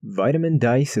Vitamin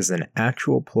Dice is an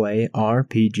actual play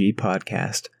RPG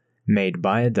podcast made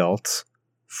by adults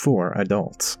for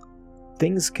adults.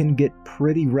 Things can get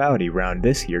pretty rowdy around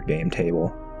this here game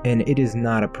table, and it is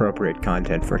not appropriate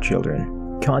content for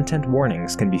children. Content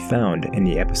warnings can be found in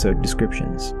the episode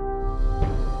descriptions.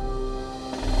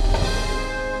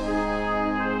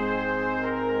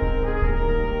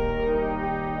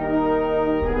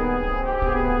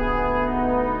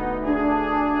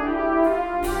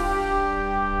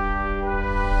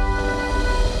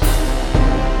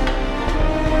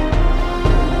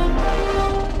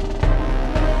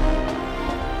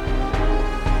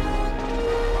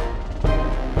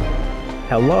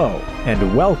 Hello,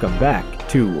 and welcome back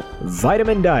to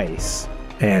Vitamin Dice,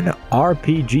 an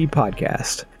RPG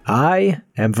podcast. I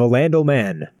am Valandal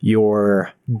Man,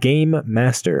 your game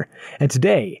master, and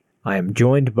today I am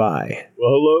joined by... Well,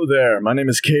 hello there. My name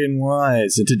is Caden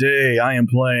Wise, and today I am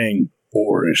playing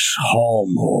Boris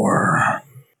Hallmore.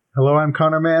 Hello, I'm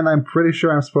Connor Man. I'm pretty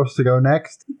sure I'm supposed to go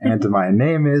next, and my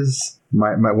name is...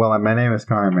 My name is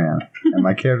Connor Man, and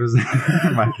my character's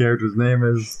name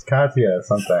is Katya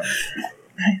something.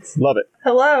 Nice. Love it.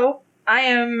 Hello, I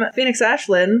am Phoenix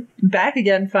Ashlyn, back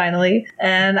again finally,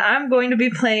 and I'm going to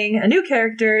be playing a new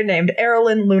character named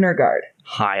Erlyn Lunarguard.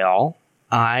 Hi all,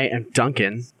 I am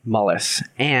Duncan Mullis,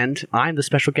 and I'm the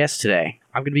special guest today.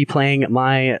 I'm going to be playing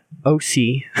my OC,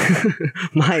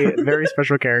 my very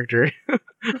special character,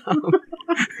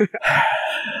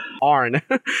 Arn.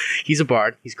 He's a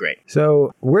bard, he's great.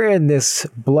 So, we're in this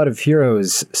Blood of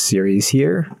Heroes series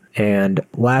here, and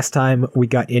last time we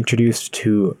got introduced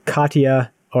to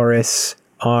Katya, Oris,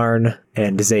 Arn,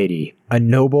 and Zadie. A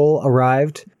noble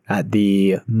arrived at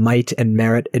the Might and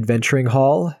Merit Adventuring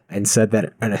Hall and said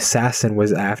that an assassin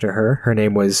was after her. Her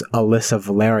name was Alyssa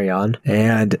Valerion,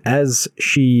 and as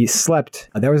she slept,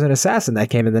 there was an assassin that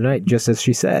came in the night, just as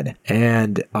she said,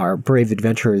 and our brave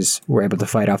adventurers were able to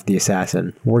fight off the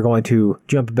assassin. We're going to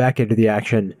jump back into the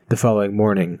action the following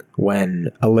morning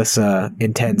when Alyssa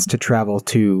intends to travel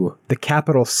to the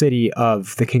capital city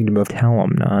of the Kingdom of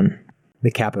Talamnon.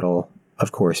 The capital,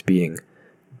 of course, being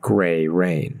Grey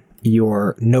Reyne.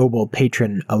 Your noble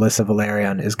patron, Alyssa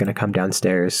Valerion, is going to come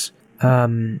downstairs.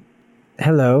 Hello.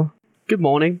 Good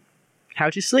morning.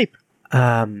 How'd you sleep?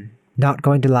 Not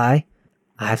going to lie,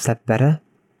 I have slept better,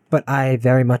 but I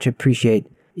very much appreciate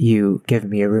you giving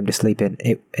me a room to sleep in.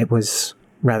 It was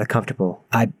rather comfortable.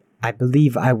 I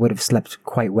believe I would have slept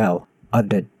quite well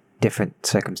under different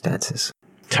circumstances.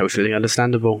 Totally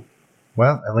understandable.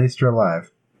 Well, at least you're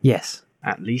alive. Yes.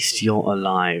 At least you're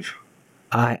alive.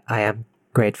 I am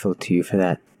grateful to you for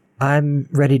that. I'm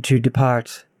ready to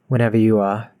depart whenever you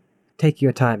are. Take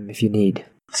your time if you need.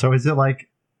 So is it like...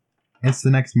 It's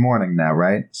the next morning now,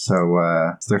 right? So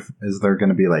is there going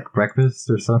to be like breakfast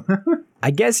or something?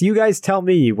 I guess you guys tell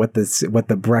me what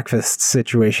the breakfast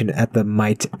situation at the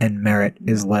Might and Merit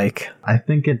is like. I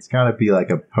think it's got to be like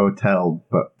a hotel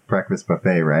breakfast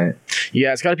buffet, right?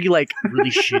 Yeah, it's got to be like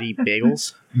really shitty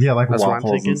bagels. Yeah, like That's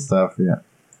waffles and stuff, yeah.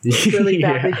 Really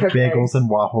badly cooked Bagels eggs. and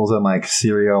waffles and like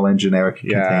cereal and generic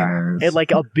containers. And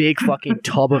like a big fucking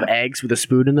tub of eggs with a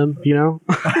spoon in them, you know?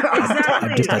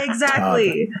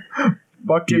 Exactly.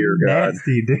 Fucking Dear God.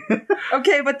 nasty, dude.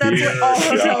 Okay, but that's what all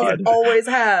hotels God. always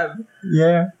have.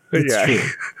 Yeah. It's Yeah.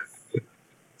 true.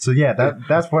 So yeah,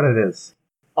 that's what it is.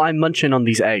 I'm munching on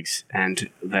these eggs, and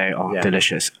they are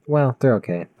delicious. Well, they're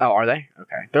okay. Oh, are they?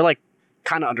 Okay. They're like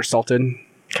kind of undersalted,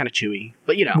 kind of chewy,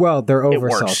 but you know. Well, they're it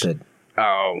works. oversalted.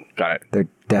 Oh, got it. They're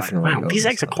definitely Wow, these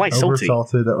eggs are oversalted. quite salty.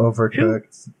 Oversalted,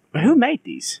 overcooked. Who made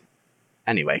these?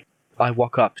 Anyway, I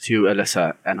walk up to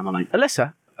Alyssa, and I'm like,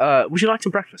 Alyssa, would you like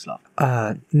some breakfast, love?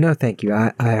 No thank you.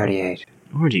 I already ate.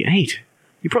 Already ate?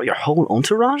 You brought your whole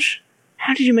entourage?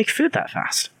 How did you make food that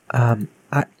fast?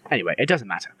 Anyway, it doesn't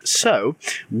matter. So,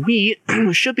 we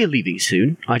should be leaving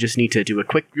soon. I just need to do a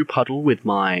quick group huddle with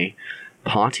my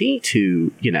party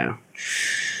to,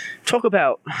 talk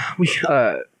about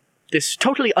this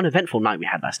totally uneventful night we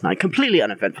had last night. Completely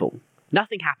uneventful.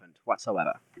 Nothing happened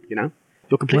whatsoever, You're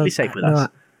completely safe with us.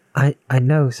 I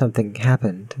know something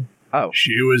happened. Oh.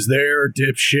 She was there,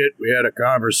 dipshit. We had a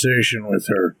conversation with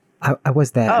her. I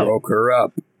was there. Oh. Woke her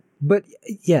up. But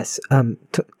yes,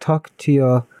 talk to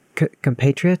your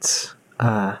compatriots.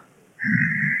 I'm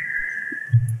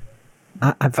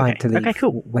fine to leave. Okay,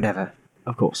 cool. Whatever.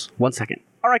 Of course. 1 second.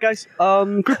 All right, guys.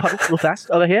 Group huddle real fast.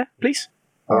 Over here, please.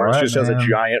 Boris Alright, just has a man.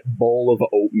 giant bowl of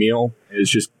oatmeal and is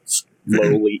just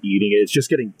slowly eating it. It's just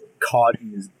getting caught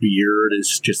in his beard.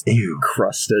 It's just Ew.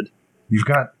 crusted. You've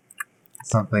got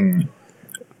something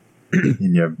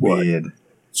in your What? beard.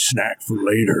 Snack for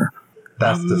later.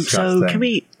 That's disgusting. So can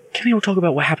we all talk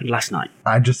about what happened last night?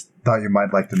 I just Thought you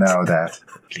might like to know that.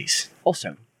 Please.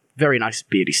 Also, very nice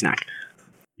beardy snack.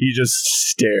 He just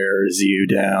stares you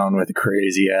down with a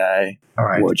crazy eye. All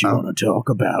right. What you want to talk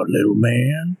about, little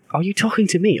man? Are you talking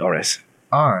to me, Oris?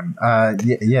 Arn,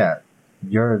 yeah.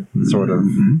 You're sort of...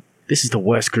 This is the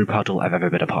worst group huddle I've ever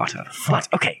been a part of.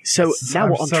 But, okay, so now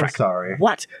we're on track. Sorry.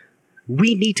 What?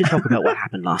 We need to talk about what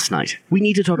happened last night. We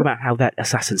need to talk about how that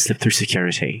assassin slipped through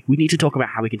security. We need to talk about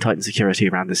how we can tighten security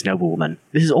around this noblewoman.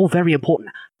 This is all very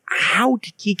important. How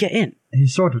did he get in? He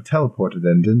sort of teleported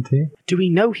in, didn't he? Do we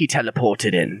know he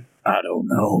teleported in? I don't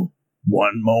know.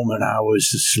 One moment I was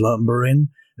slumbering,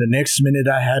 the next minute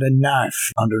I had a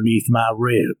knife underneath my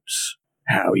ribs.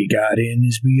 How he got in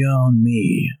is beyond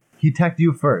me. He attacked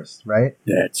you first, right?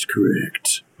 That's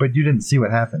correct. But you didn't see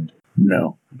what happened.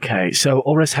 No. Okay, so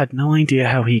Oris had no idea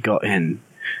how he got in.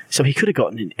 So he could have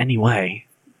gotten in any way.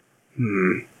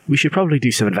 We should probably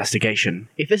do some investigation.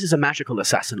 If this is a magical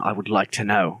assassin, I would like to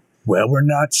know. Well, we're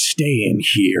not staying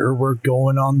here. We're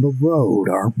going on the road,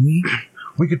 aren't we?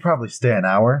 We could probably stay an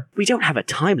hour. We don't have a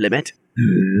time limit.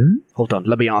 Hold on,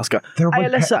 let me ask her. There Hey,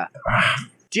 would Alyssa,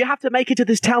 do you have to make it to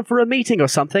this town for a meeting or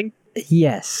something?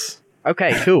 Yes.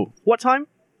 Okay, cool. What time?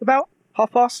 About?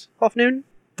 Half past? Half noon?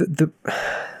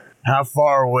 How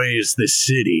far away is the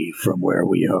city from where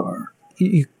we are?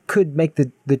 You could make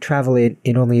the travel in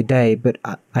only a day, but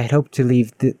I had hoped to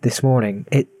leave this morning.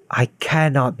 I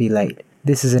cannot be late.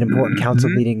 This is an important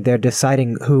council meeting. They're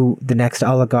deciding who the next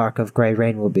oligarch of Grey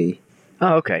Reyne will be.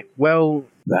 Oh, okay. Well...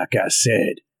 Like I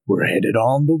said, we're headed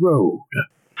on the road.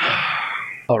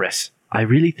 Oris, I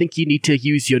really think you need to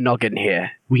use your noggin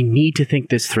here. We need to think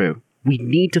this through. We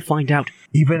need to find out.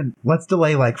 Let's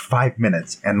delay like 5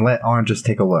 minutes and let Arn just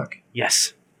take a look.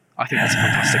 Yes. I think that's a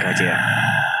fantastic idea.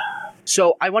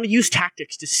 So I want to use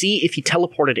tactics to see if he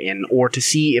teleported in, or to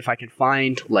see if I can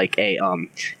find like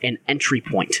an entry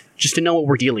point, just to know what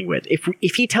we're dealing with.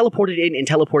 If he teleported in and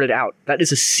teleported out, that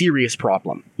is a serious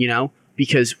problem, you know,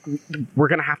 because we're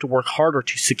gonna have to work harder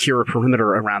to secure a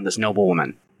perimeter around this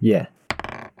noblewoman. Yeah.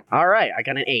 All right, I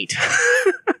got an 8.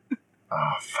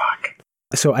 Oh fuck.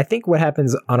 So I think what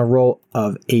happens on a roll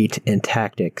of 8 in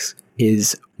tactics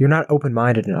is you're not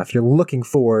open-minded enough. You're looking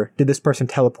for, did this person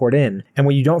teleport in? And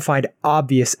when you don't find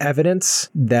obvious evidence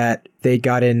that they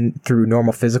got in through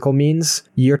normal physical means,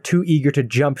 you're too eager to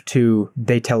jump to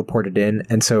they teleported in,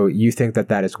 and so you think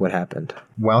that is what happened.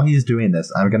 While he's doing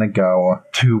this, I'm gonna go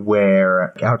to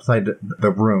where, outside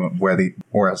the room where the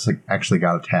Oris actually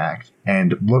got attacked,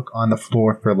 and look on the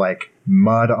floor for like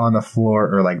mud on the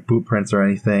floor or like boot prints or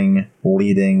anything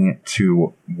leading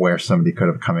to where somebody could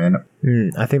have come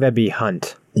in. I think that'd be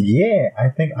Hunt. Yeah, I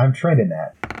think I'm trained in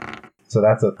that. So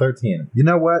that's a 13. You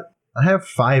know what? I have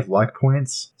 5 luck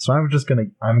points, so I'm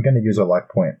gonna use a luck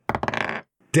point.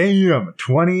 Damn,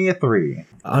 23.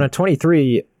 On a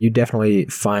 23, you definitely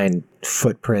find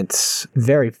footprints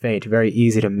very faint, very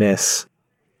easy to miss.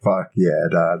 Fuck yeah,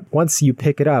 dad. Once you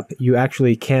pick it up, you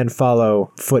actually can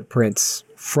follow footprints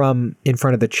from in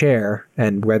front of the chair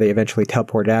and where they eventually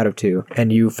teleport out of to,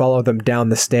 and you follow them down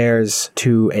the stairs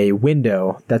to a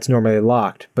window that's normally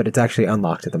locked, but it's actually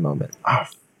unlocked at the moment. Oh,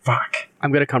 fuck.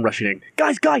 I'm gonna come rushing in.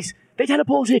 Guys! They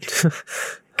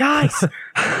teleported! Guys!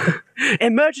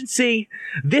 Emergency!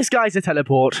 This guy's a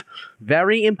teleport.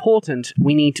 Very important.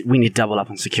 We need to double up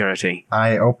on security.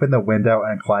 I open the window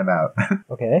and climb out.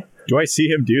 Okay. Do I see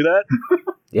him do that?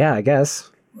 Yeah, I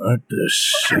guess. What the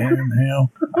Sam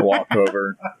hell? I walk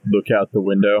over, look out the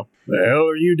window. The hell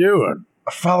are you doing?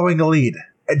 Following the lead.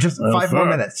 Just 5 more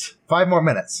minutes. 5 more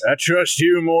minutes. I trust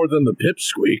you more than the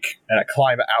pipsqueak. And I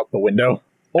climb out the window.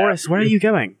 Oris, where are you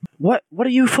going? What are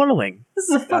you following? This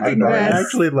is a fucking I mess.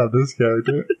 actually love this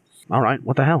character. Alright,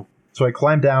 what the hell? So I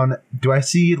climb down. Do I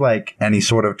see, like, any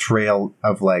sort of trail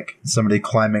of, like, somebody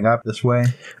climbing up this way?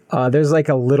 There's like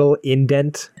a little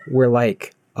indent where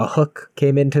like a hook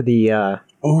came into the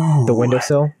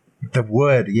windowsill. The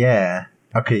wood, yeah.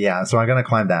 Okay, yeah, so I'm gonna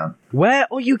climb down. Where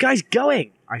are you guys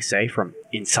going? I say from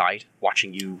inside,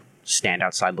 watching you stand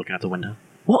outside looking out the window.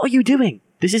 What are you doing?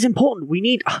 This is important. We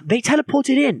need... they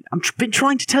teleported in. I've been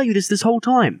trying to tell you this whole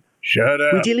time. Shut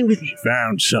up. We're dealing with... You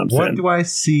found something. What do I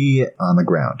see on the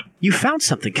ground? You found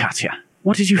something, Katya.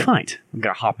 What did you find? I'm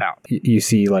gonna hop out. You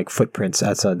see like footprints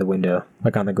outside the window,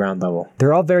 like on the ground level.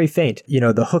 They're all very faint. You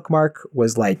know, the hook mark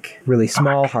was like really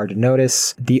small, hard to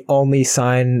notice. The only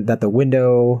sign that the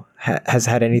window has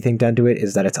had anything done to it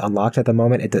is that it's unlocked at the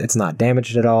moment. It's not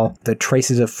damaged at all. The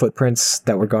traces of footprints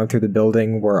that were going through the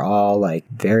building were all like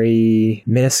very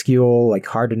minuscule, like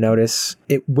hard to notice.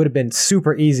 It would have been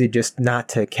super easy just not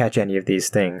to catch any of these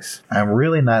things. I'm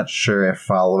really not sure if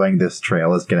following this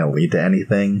trail is going to lead to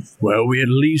anything. Well, we at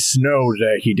least know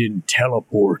that he didn't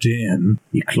teleport in.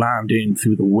 He climbed in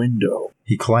through the window.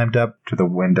 He climbed up to the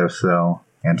windowsill,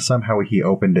 and somehow he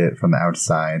opened it from the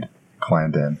outside,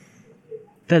 climbed in.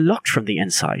 They're locked from the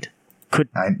inside.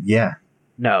 Yeah.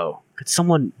 No. Could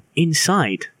someone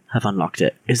inside have unlocked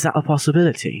it? Is that a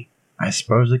possibility? I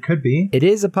suppose it could be. It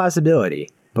is a possibility,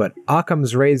 but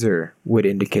Occam's razor would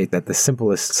indicate that the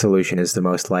simplest solution is the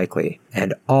most likely,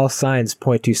 and all signs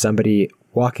point to somebody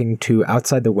walking to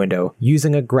outside the window,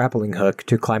 using a grappling hook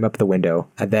to climb up the window,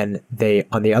 and then they,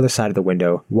 on the other side of the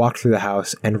window, walked through the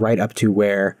house and right up to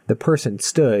where the person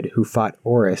stood who fought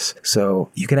Oris, so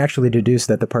you can actually deduce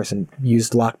that the person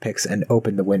used lockpicks and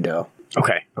opened the window.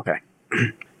 Okay.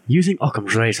 Using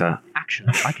Occam's razor,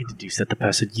 actually, I can deduce that the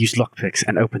person used lockpicks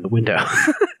and opened the window.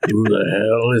 Who the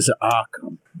hell is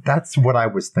Occam? That's what I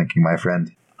was thinking, my friend.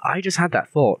 I just had that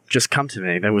thought just come to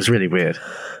me. That was really weird.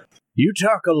 You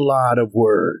talk a lot of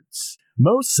words.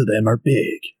 Most of them are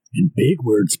big, and big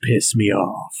words piss me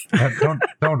off.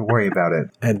 Don't worry about it.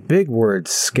 And big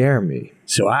words scare me.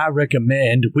 So I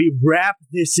recommend we wrap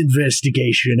this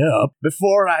investigation up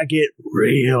before I get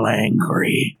real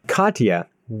angry. Katya,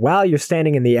 while you're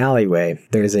standing in the alleyway,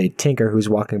 there's a tinker who's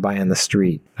walking by on the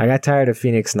street. I got tired of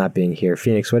Phoenix not being here.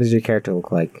 Phoenix, what does your character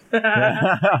look like? You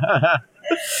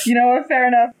know what? Fair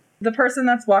enough. The person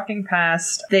that's walking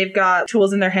past, they've got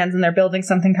tools in their hands and they're building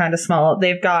something kind of small.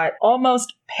 They've got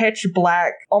almost pitch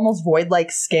black, almost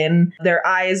void-like skin. Their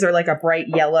eyes are like a bright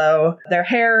yellow. Their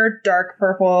hair, dark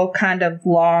purple, kind of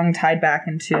long, tied back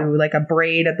into like a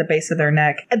braid at the base of their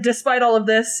neck. Despite all of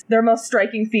this, their most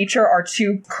striking feature are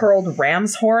two curled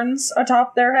ram's horns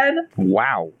atop their head.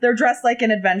 Wow. They're dressed like an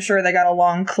adventurer. They got a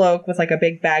long cloak with like a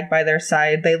big bag by their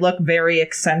side. They look very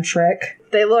eccentric.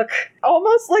 They look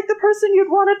almost like the person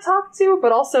you'd want to talk to,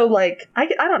 but also like, I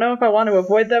don't know if I want to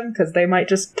avoid them because they might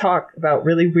just talk about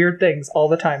really weird things all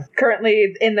the time.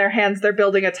 Currently, in their hands, they're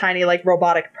building a tiny like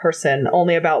robotic person,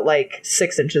 only about like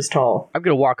 6 inches tall. I'm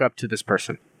gonna walk up to this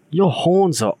person. Your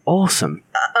horns are awesome.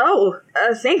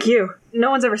 Thank you.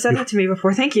 No one's ever said that to me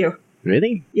before. Thank you.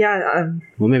 Really? Yeah,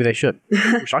 Well, maybe they should.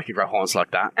 Wish I could grow horns like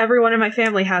that. everyone in my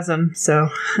family has them, so...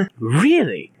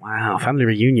 Really? Wow, family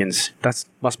reunions. That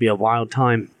must be a wild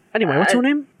time. Anyway, what's your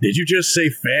name? Did you just say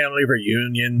family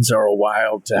reunions are a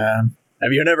wild time?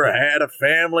 Have you never had a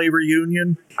family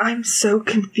reunion? I'm so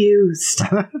confused.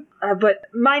 But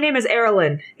my name is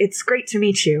Erlyn. It's great to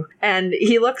meet you. And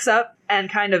he looks up and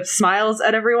kind of smiles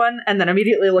at everyone, and then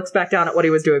immediately looks back down at what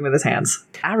he was doing with his hands.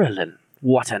 Aralyn.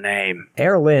 What a name.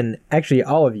 Erlyn, actually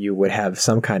all of you would have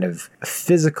some kind of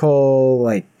physical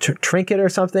like trinket or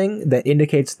something that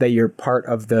indicates that you're part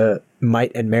of the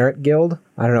Might and Merit Guild.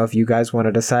 I don't know if you guys want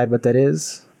to decide what that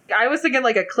is. I was thinking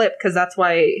like a clip, because that's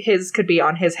why his could be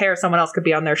on his hair, someone else could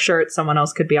be on their shirt, someone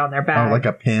else could be on their bag. Oh, like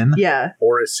a pin? Yeah.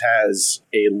 Oris has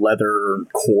a leather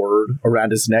cord around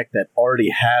his neck that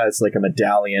already has like a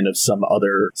medallion of some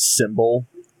other symbol.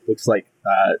 Looks like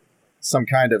some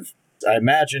kind of, I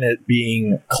imagine it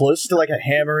being close to like a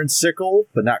hammer and sickle,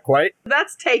 but not quite.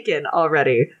 That's taken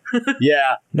already.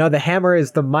 Yeah. No, the hammer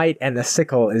is the might and the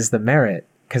sickle is the merit,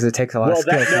 because it takes a lot of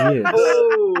skill to use.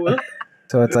 Oh.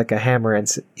 So it's like a hammer and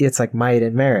it's like might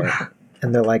and merit.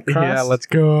 And they're like, crossed. Yeah, let's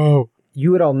go.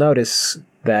 You would all notice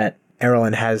that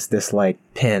Erlyn has this like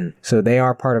pin. So they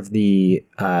are part of the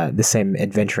same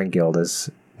adventuring guild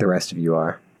as the rest of you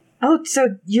are. Oh,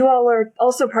 so you all are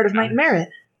also part of Might and Merit.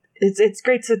 It's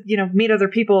great to, meet other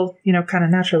people, kind of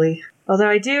naturally. Although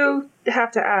I do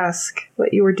have to ask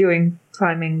what you were doing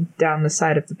climbing down the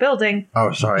side of the building.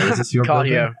 Oh, sorry. Is this your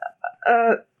Cardio.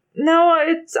 building? No,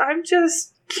 I'm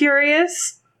just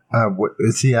curious.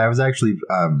 See, I was actually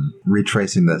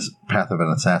retracing this path of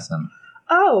an assassin.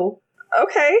 Oh,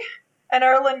 okay. And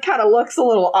Erlyn kind of looks a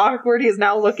little awkward. He's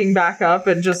now looking back up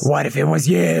and just... What if it was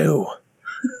you?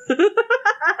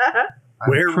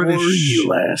 Where were you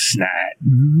last night?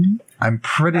 Hmm? I'm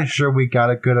pretty sure we got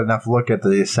a good enough look at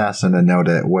the assassin to know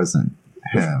that it wasn't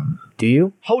him. Do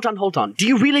you? Hold on. Do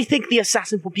you really think the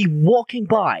assassin will be walking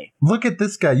by? Look at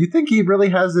this guy. You think he really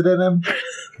has it in him?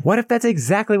 What if that's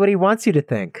exactly what he wants you to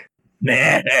think?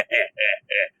 I'm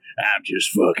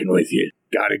just fucking with you.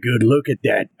 Got a good look at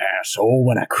that asshole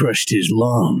when I crushed his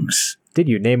lungs. Did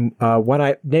you name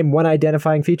one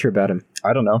identifying feature about him?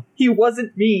 I don't know. He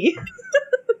wasn't me.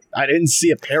 I didn't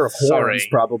see a pair of horns, Sorry.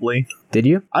 probably. Did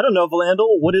you? I don't know,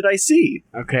 Valandel. What did I see?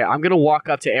 Okay, I'm gonna walk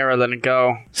up to Erlen and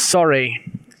go, Sorry,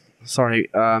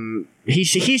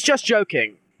 he's just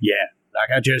joking. Yeah, like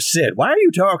I just said. Why are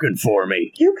you talking for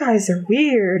me? You guys are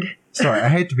weird. Sorry, I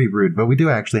hate to be rude, but we do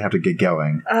actually have to get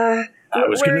going. I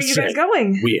was Where gonna are you say, guys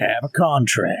going? we have a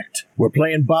contract. We're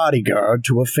playing bodyguard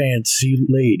to a fancy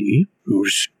lady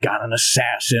who's got an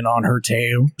assassin on her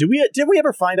tail. Did we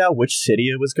ever find out which city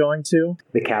it was going to?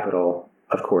 The capital,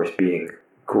 of course, being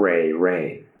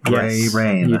Reyne.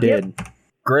 Reyne. You did.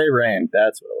 Grey Reyne,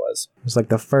 that's what it was. It was like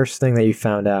the first thing that you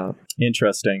found out.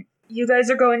 Interesting. You guys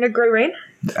are going to Grey Reyne?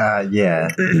 Yeah.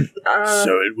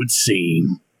 So it would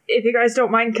seem. If you guys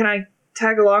don't mind, can I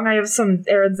tag along? I have some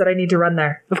errands that I need to run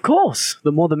there. Of course,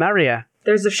 the more the merrier.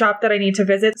 There's a shop that I need to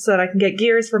visit so that I can get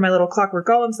gears for my little clockwork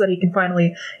golem so that he can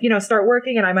finally, start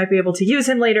working and I might be able to use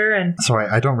him later. And Sorry,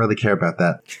 I don't really care about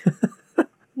that.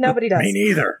 nobody does. Me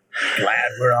neither.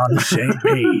 Glad we're on the same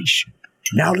page.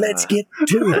 Now let's get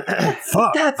to it.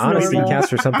 Fuck. That's Honesty normal.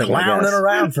 cast or something, I Clowning guess.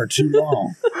 around for too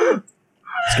long.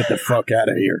 Let's get the fuck out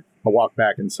of here. I'll walk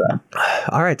back inside.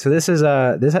 All right, so this is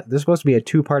this is supposed to be a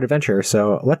 2-part adventure.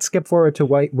 So let's skip forward to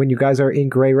when you guys are in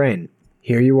Grey Reyne.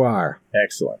 Here you are.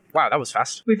 Excellent. Wow, that was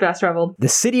fast. We fast traveled. The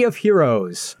City of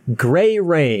Heroes, Grey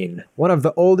Reyne, one of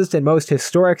the oldest and most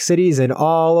historic cities in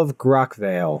all of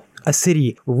Grockvale. A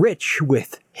city rich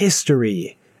with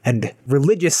history and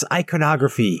religious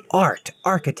iconography, art,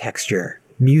 architecture,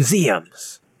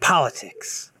 museums,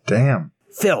 politics, Damn.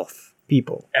 filth,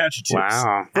 people. Adjectives.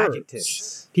 Wow.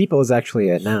 Adjectives. People is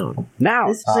actually a noun. Now,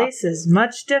 This place is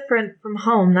much different from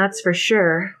home, that's for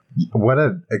sure. What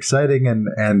an exciting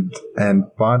and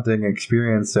bonding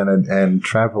experience and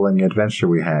traveling adventure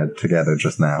we had together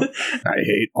just now. I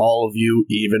hate all of you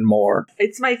even more.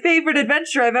 It's my favorite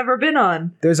adventure I've ever been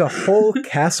on. There's a whole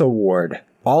castle ward.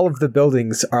 All of the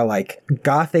buildings are like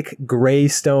gothic gray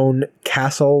stone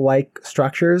castle-like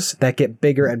structures that get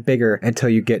bigger and bigger until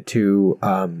you get to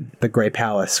the Grey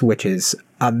Palace, which is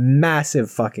a massive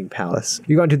fucking palace.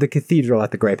 You go into the cathedral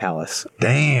at the Grey Palace.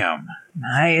 Damn.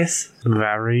 Nice.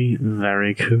 very,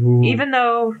 very cool. Even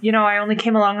though, I only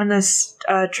came along on this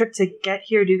trip to get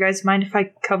here, do you guys mind if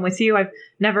I come with you? I've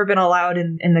never been allowed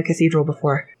in the cathedral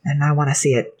before, and I want to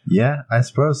see it. Yeah, I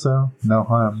suppose so. No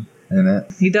harm in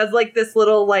it. He does this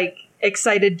little,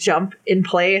 excited jump in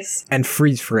place. And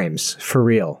freeze frames, for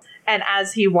real. And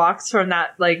as he walks from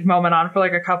that, moment on for,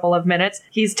 a couple of minutes,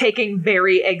 he's taking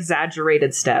very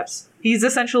exaggerated steps. He's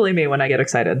essentially me when I get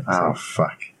excited. Oh,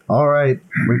 fuck. All right,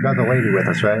 we've got the lady with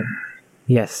us, right?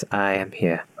 Yes, I am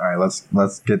here. All right,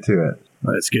 let's get to it.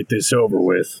 Let's get this over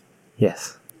with.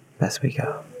 Yes, as we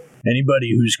go.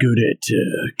 Anybody who's good at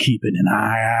keeping an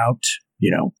eye out,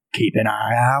 keep an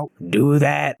eye out. Do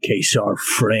that. In case our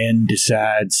friend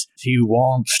decides he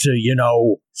wants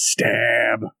to,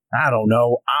 stab. I don't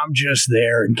know. I'm just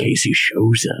there in case he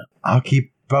shows up. I'll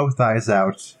keep both eyes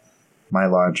out, my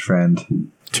large friend.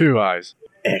 2 eyes.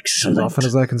 As Excellent. often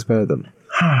as I can spare them.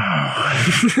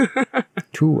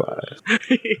 2 eyes.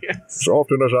 As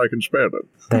often as I can spare them.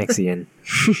 Thanks, Ian.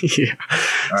 Yeah. All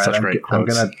right, Such great I'm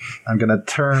quotes. gonna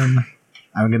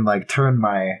turn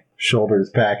my shoulders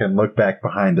back and look back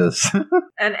behind us.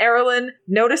 And Erlen,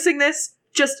 noticing this,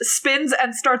 just spins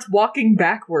and starts walking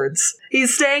backwards.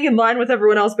 He's staying in line with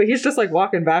everyone else, but he's just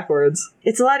walking backwards.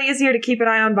 It's a lot easier to keep an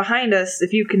eye on behind us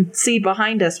if you can see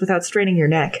behind us without straining your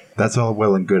neck. That's all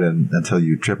well and good until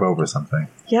you trip over something.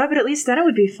 Yeah, but at least then it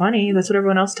would be funny. That's what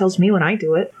everyone else tells me when I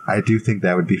do it. I do think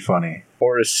that would be funny.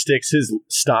 Oris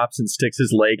stops and sticks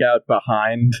his leg out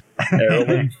behind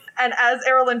Erlen. And as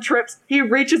Erlen trips, he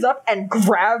reaches up and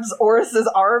grabs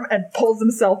Oris's arm and pulls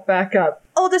himself back up.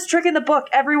 Oldest trick in the book.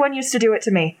 Everyone used to do it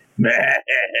to me. I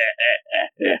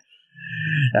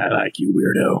like you,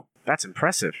 weirdo. That's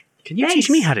impressive. Can you Thanks. teach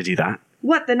me how to do that?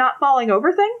 What, the not falling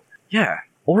over thing? Yeah.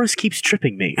 Oris keeps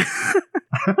tripping me.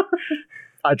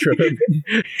 I trip him.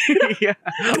 Yeah.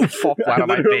 I'll fall flat on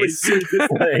my literally face. sweep his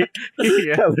leg.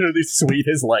 Yeah. I literally sweep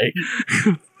his leg.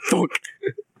 Fuck.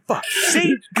 Fuck.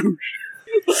 See?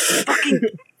 Fucking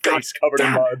Face covered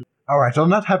in mud. Alright, I'll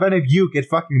not have any of you get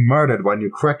fucking murdered when you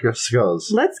crack your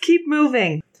skulls. Let's keep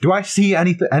moving. Do I see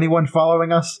anyone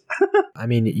following us? I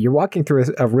mean, you're walking through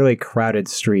a really crowded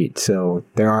street, so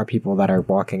there are people that are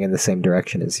walking in the same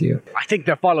direction as you. I think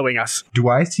they're following us. Do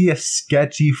I see a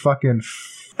sketchy fucking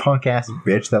punk-ass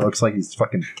bitch that looks like he's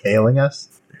fucking tailing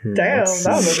us? Damn, that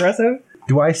was aggressive.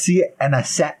 Do I see an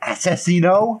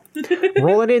assassino?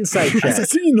 Roll an insight check.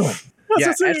 Assassino!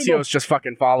 Yeah, Assassino! Ezio's just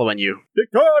fucking following you.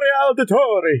 Victoria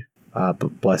Auditori!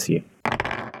 Bless you.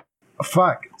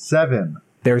 Fuck, 7.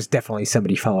 There's definitely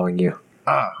somebody following you.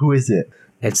 Ah, who is it?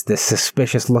 It's this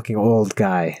suspicious-looking old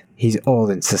guy. He's old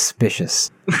and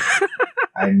suspicious.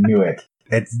 I knew it.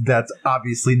 That's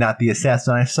obviously not the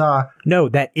assassin I saw. No,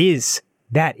 that is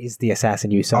the assassin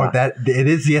you saw. Oh, it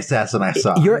is the assassin I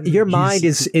saw. Your mind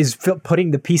is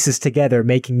putting the pieces together,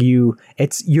 making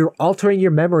you're altering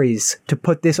your memories to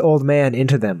put this old man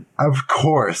into them. Of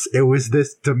course, it was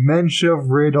this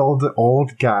dementia-riddled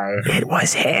old guy. It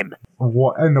was him.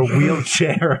 In a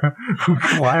wheelchair who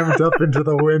climbed up into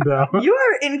the window. You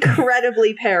are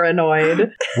incredibly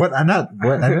paranoid. What? I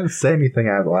didn't say anything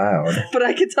out loud. But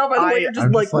I can tell by the way you're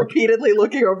just like repeatedly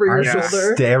looking over your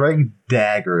shoulder. Staring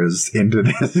daggers into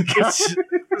this guy.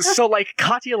 So like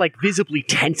Katya like visibly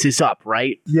tenses up,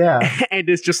 right? Yeah. And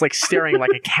is just like staring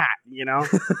like a cat, you know?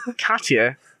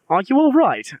 Katya, are you all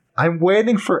right? I'm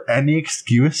waiting for any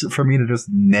excuse for me to just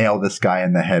nail this guy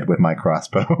in the head with my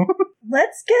crossbow.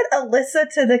 Let's get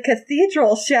Alyssa to the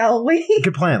cathedral, shall we?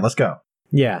 Good plan. Let's go.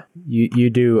 Yeah, you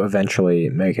do eventually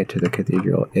make it to the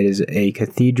cathedral. It is a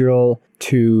cathedral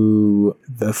to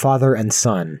the father and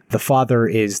son. The father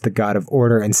is the god of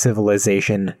order and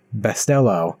civilization,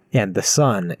 Bestello, and the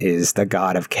son is the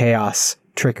god of chaos,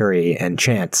 trickery, and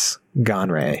chance,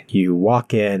 Ganre. You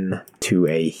walk in to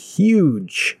a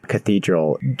huge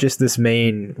cathedral. Just this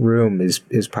main room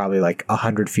is probably like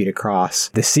 100 feet across.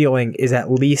 The ceiling is at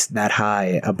least that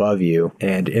high above you,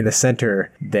 and in the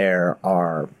center there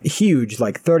are huge,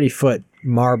 like 30-foot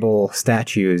marble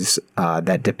statues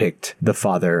that depict the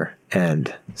father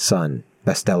and son,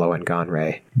 Bestello and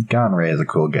Ganre. Ganre is a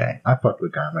cool guy. I fucked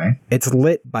with Ganre. It's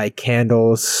lit by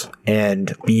candles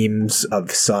and beams of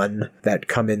sun that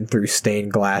come in through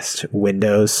stained glass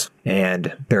windows.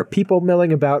 And there are people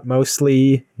milling about,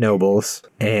 mostly nobles,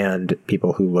 and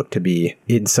people who look to be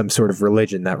in some sort of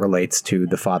religion that relates to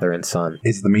the father and son.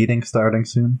 Is the meeting starting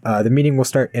soon? The meeting will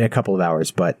start in a couple of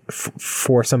hours, but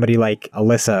for somebody like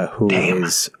Alyssa, who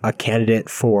is a candidate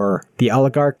for the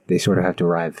oligarch, they sort of have to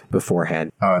arrive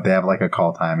beforehand. Oh, they have like a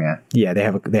call time, yeah? Yeah, they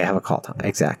have a call time,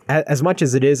 exact. As much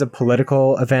as it is a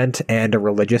political event and a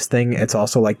religious thing, it's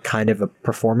also like kind of a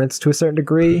performance to a certain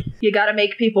degree. You gotta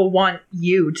make people want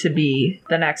you to be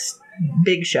the next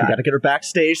big shot. You gotta get her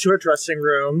backstage to her dressing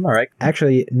room. All right.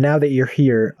 Actually, now that you're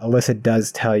here, Alyssa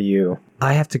does tell you,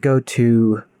 I have to go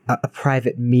to a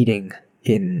private meeting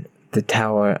in the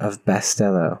Tower of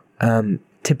Bastello.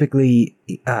 Typically,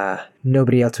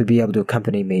 nobody else would be able to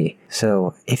accompany me.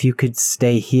 So if you could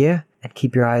stay here and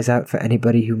keep your eyes out for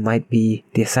anybody who might be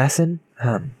the assassin,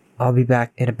 I'll be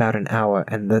back in about an hour,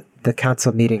 and the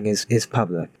council meeting is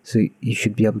public, so you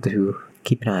should be able to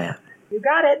keep an eye out. You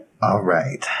got it. All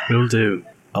right. Will do.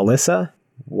 Alyssa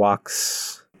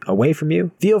walks away from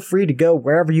you. Feel free to go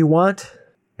wherever you want,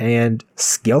 and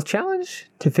skill challenge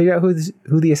to figure out who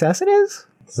the assassin is?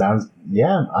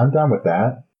 Yeah, I'm down with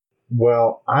that.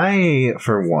 Well, I,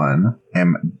 for one,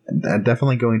 am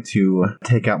definitely going to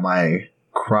take out my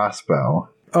crossbow.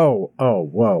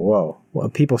 Whoa. Well,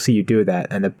 people see you do that,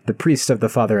 and the priests of the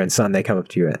father and son, they come up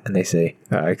to you and they say,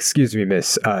 excuse me,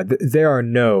 miss, there are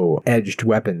no edged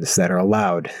weapons that are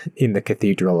allowed in the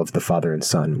cathedral of the father and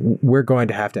son. We're going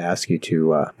to have to ask you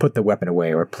to put the weapon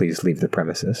away or please leave the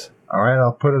premises. All right,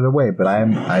 I'll put it away, but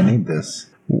I need this.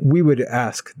 We would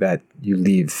ask that you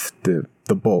leave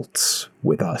the bolts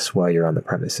with us while you're on the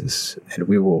premises, and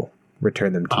we will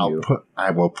return them to you.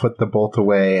 I will put the bolt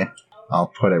away. I'll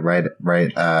put it right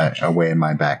away in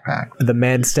my backpack. The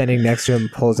man standing next to him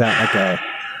pulls out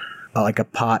like a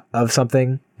pot of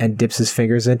something and dips his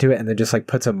fingers into it, and then just like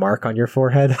puts a mark on your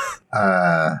forehead.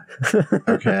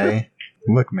 Okay.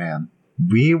 Look, man,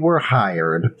 we were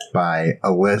hired by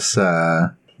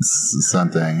Alyssa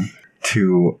something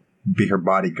to be her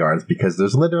bodyguards because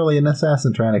there's literally an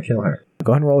assassin trying to kill her.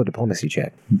 Go ahead and roll a diplomacy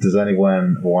check. Does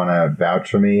anyone want to vouch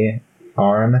for me,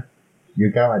 Arn? You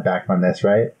got my back on this,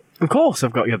 right? Of course,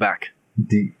 I've got your back.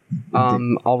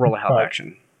 I'll roll a help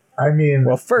action. I mean,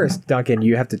 well, first, Duncan,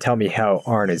 you have to tell me how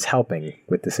Arn is helping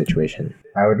with the situation.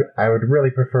 I would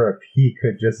really prefer if he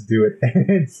could just do it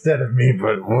instead of me,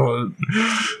 but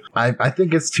I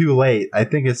think it's too late.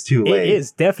 It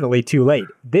is definitely too late.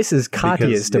 This is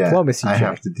Katya's diplomacy check. I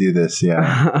have to do this,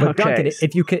 yeah. But Duncan,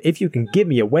 if you can give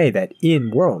me a way that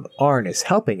in world Arn is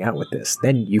helping out with this,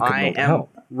 then you can roll to help.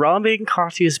 Rubbing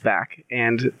Katya's back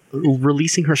and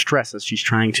releasing her stress as she's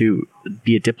trying to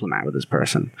be a diplomat with this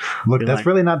person. Look, that's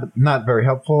really not very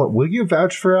helpful. Will you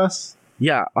vouch for us?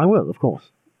 Yeah, I will, of course.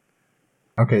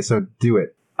 Okay, so do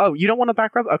it. Oh, you don't want to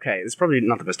back rub? Okay, it's probably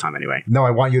not the best time anyway. No,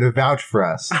 I want you to vouch for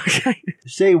us. Okay.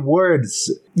 Say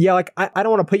words. Yeah, like, I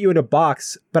don't want to put you in a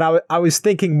box, but I was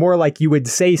thinking more like you would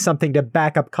say something to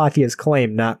back up Katya's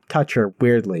claim, not touch her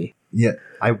weirdly. Yeah,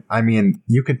 I mean,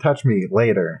 you can touch me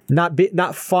later.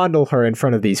 Not fondle her in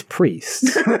front of these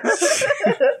priests.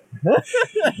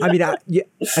 I mean,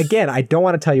 again, I don't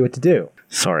want to tell you what to do.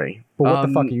 Sorry. But what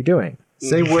the fuck are you doing?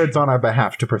 Say words on our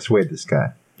behalf to persuade this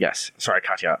guy. Yes. Sorry,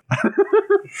 Katya.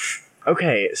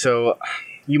 Okay, so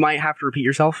you might have to repeat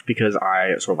yourself because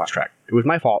I sort of lost track. It was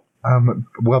my fault.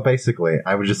 Well, basically,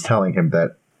 I was just telling him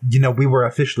that, we were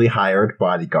officially hired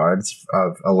bodyguards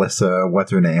of Alyssa,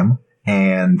 what's her name,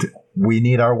 and we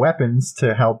need our weapons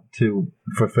to help to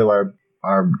fulfill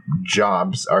our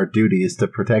jobs, our duties to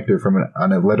protect her from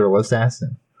a literal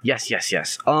assassin. Yes.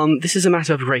 This is a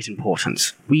matter of great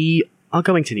importance. We are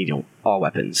going to need our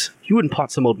weapons. You wouldn't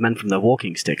pot some old men from their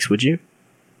walking sticks, would you?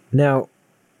 Now,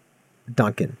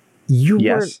 Duncan,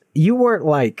 you weren't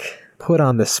like put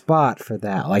on the spot for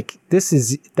that. Like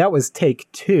that was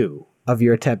take 2 of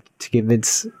your attempt to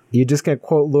convince. You're just gonna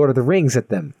quote Lord of the Rings at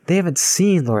them. They haven't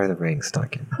seen Lord of the Rings,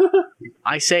 Duncan.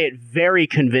 I say it very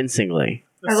convincingly.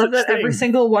 I love that every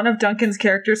single one of Duncan's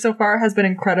characters so far has been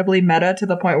incredibly meta to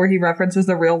the point where he references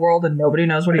the real world and nobody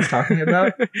knows what he's talking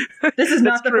about. This is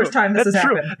not the first time this has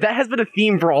happened. That has been a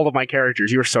theme for all of my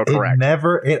characters. You are so correct.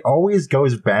 It always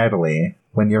goes badly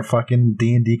when your fucking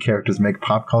D&D characters make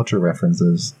pop culture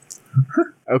references.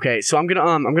 Okay, so I'm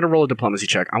gonna roll a diplomacy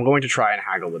check. I'm going to try and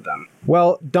haggle with them.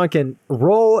 Well, Duncan,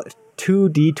 roll 2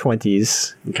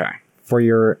 d20s. Okay. For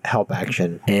your help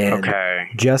action. And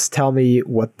just tell me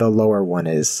what the lower one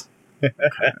is.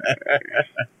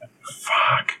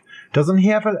 Fuck. Doesn't he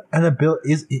have an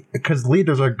ability? Because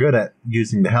leaders are good at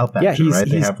using the help action,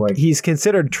 right? He's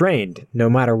considered trained no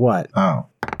matter what. Oh.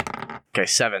 Okay,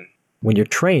 7. When you're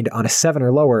trained on a 7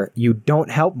 or lower, you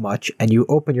don't help much and you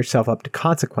open yourself up to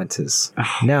consequences.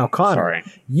 Now, Connor,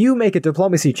 you make a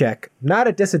diplomacy check, not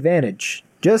at disadvantage.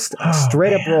 Just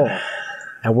straight up roll.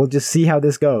 And we'll just see how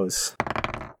this goes.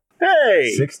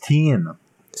 Hey! 16.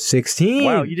 16?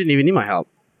 Wow, you didn't even need my help.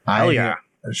 Hell yeah.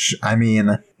 I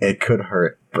mean, it could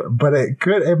hurt, but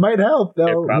it might help,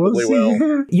 though. It probably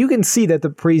will. You can see that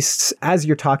the priests, as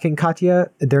you're talking,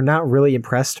 Katya, they're not really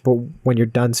impressed, but when you're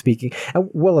done speaking, and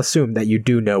we'll assume that you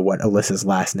do know what Alyssa's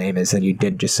last name is, and you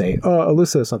didn't just say,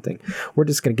 Alyssa or something. We're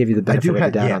just going to give you the benefit of the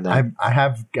doubt on that. I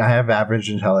have average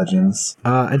intelligence.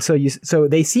 And so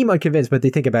they seem unconvinced, but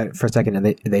they think about it for a second,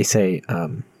 and they say,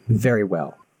 very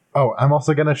well. Oh, I'm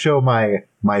also going to show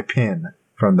my pin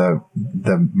from the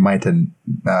Might and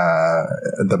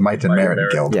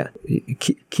Merit Guild. Yeah,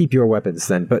 keep your weapons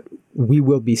then. But we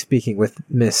will be speaking with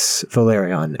Miss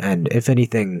Valerian, and if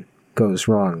anything goes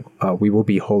wrong, we will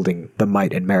be holding the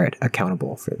Might and Merit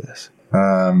accountable for this.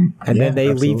 Then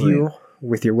they leave you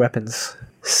with your weapons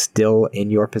still in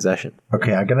your possession.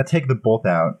 Okay, I'm gonna take the bolt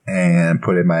out and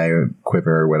put it in my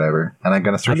quiver or whatever, and I'm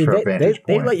gonna search for a vantage point.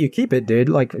 They let you keep it, dude.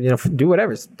 Like, do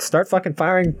whatever. Start fucking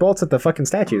firing bolts at the fucking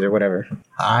statues or whatever.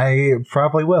 I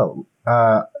probably will.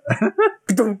 I'm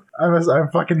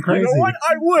fucking crazy. You know what?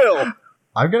 I will.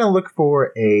 I'm gonna look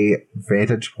for a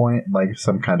vantage point, like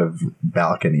some kind of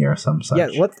balcony or some such.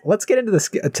 Yeah, let's get into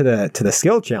the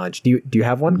skill challenge. Do you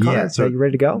have one? Connor? So are you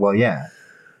ready to go? Well, yeah.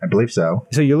 I believe so.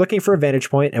 So you're looking for a vantage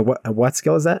point, and what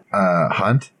skill is that?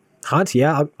 Hunt. Hunt,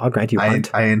 yeah, I'll grant you hunt.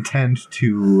 I intend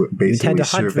to basically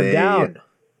survey. Hunt them down.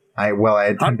 I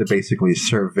intend to basically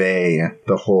survey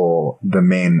the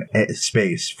main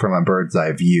space from a bird's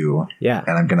eye view. Yeah.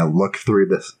 And I'm gonna look through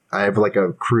this. I have like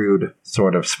a crude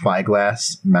sort of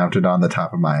spyglass mounted on the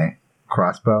top of my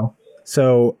crossbow.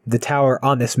 So the tower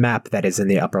on this map that is in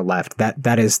the upper left,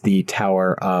 that is the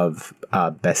Tower of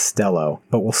Bestello.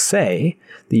 But we'll say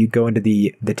that you go into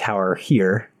the tower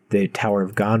here, the Tower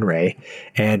of Gonray,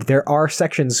 and there are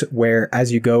sections where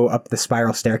as you go up the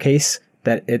spiral staircase,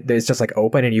 that it's just like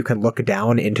open and you can look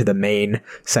down into the main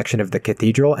section of the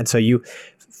cathedral. And so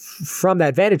from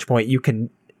that vantage point, you can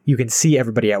see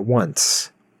everybody at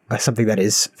once, something that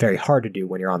is very hard to do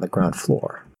when you're on the ground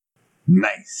floor.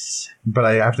 Nice. But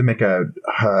I have to make a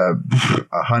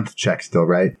hunt check still,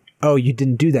 right? Oh, you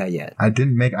didn't do that yet. I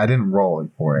didn't roll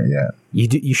for it yet.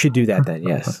 You should do that then,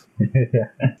 yes.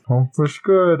 Home for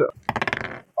good.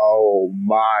 Oh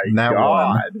my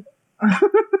god.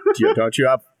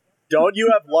 Don't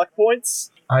you have luck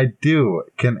points? I do.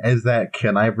 Can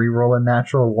I re-roll a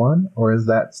natural 1, or is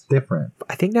that different?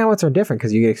 I think now it's different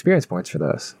because you get experience points for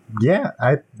those. Yeah,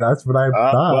 that's what I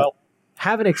thought. Well,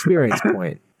 have an experience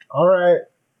point. All right.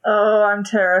 Oh, I'm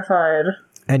terrified.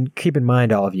 And keep in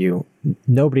mind, all of you,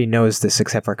 nobody knows this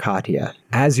except for Katya.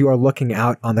 As you are looking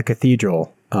out on the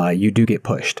cathedral, you do get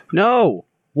pushed. No!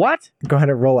 What? Go ahead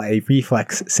and roll a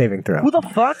reflex saving throw. Who the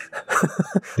fuck?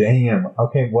 Damn.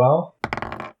 Okay, well,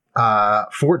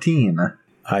 14.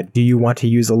 Do you want to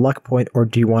use a luck point, or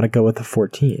do you want to go with a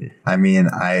 14? I mean,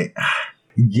 I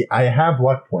have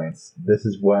luck points. This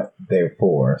is what they're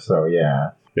for, so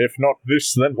yeah. If not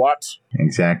this, then what?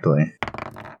 Exactly.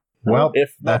 Well,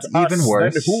 if that's not us, even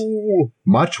worse. then who?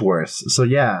 Much worse. So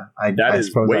yeah, I is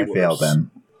suppose way I failed worse.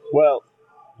 then. Well,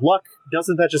 luck,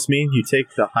 doesn't that just mean you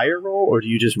take the higher roll, or do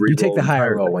you just re-roll? You take the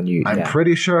higher roll entirely? when you... I'm yeah.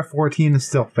 pretty sure a 14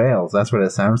 still fails. That's what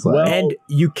it sounds like. Well- And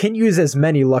you can use as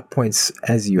many luck points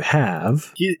as you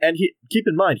have. He keep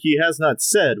in mind, he has not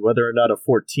said whether or not a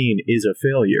 14 is a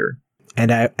failure.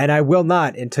 And I will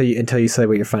not until you say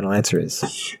what your final answer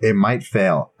is. It might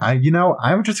fail. I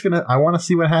want to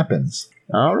see what happens.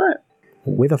 All right.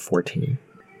 With a 14,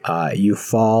 you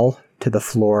fall to the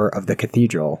floor of the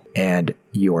cathedral, and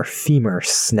your femur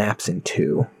snaps in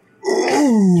two.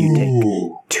 You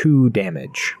take 2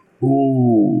 damage.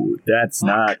 Ooh, that's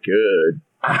not good.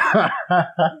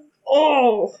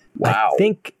 Oh! Wow. I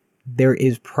think there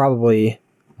is probably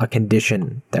a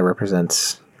condition that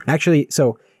represents... Actually,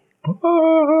 so...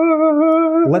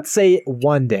 Let's say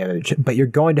 1 damage, but you're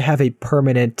going to have a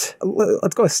permanent...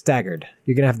 Let's go with staggered.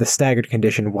 You're going to have the staggered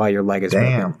condition while your leg is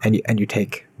broken, and you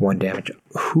take 1 damage.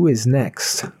 Who is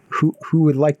next? Who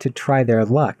would like to try their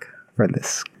luck for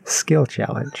this skill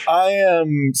challenge? I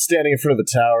am standing in front of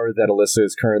the tower that Alyssa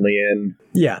is currently in,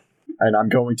 Yeah. and I'm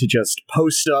going to just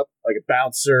post up like a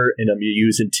bouncer, and I'm going to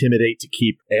use Intimidate to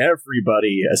keep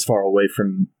everybody as far away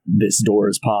from this door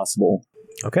as possible.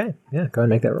 Okay. Yeah, go ahead and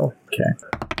make that roll. Okay.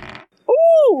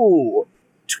 Ooh!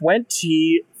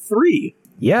 23.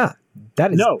 Yeah,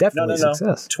 that is No, definitely no. a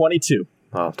success. 22.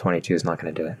 Oh, 22 is not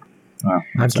going to do it. Oh,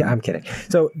 I'm kidding.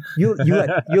 So you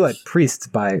let priests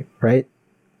by, right?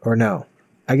 Or no?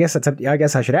 I guess I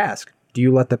guess I should ask. Do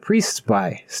you let the priests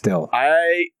by still?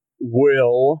 I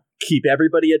will keep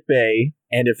everybody at bay,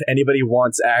 and if anybody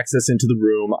wants access into the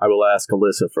room, I will ask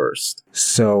Alyssa first.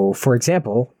 So, for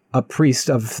example, a priest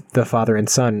of the father and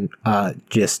son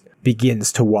just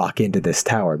begins to walk into this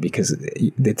tower because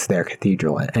it's their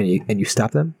cathedral, and you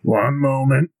stop them? One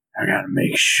moment. I gotta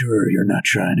make sure you're not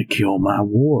trying to kill my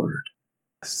ward.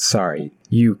 Sorry,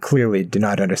 you clearly do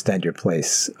not understand your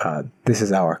place. This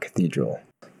is our cathedral.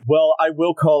 Well, I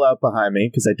will call out behind me,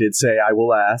 because I did say I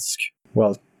will ask.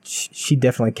 Well, she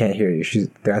definitely can't hear you.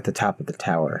 They're at the top of the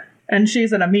tower. And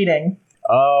she's in a meeting.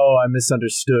 Oh, I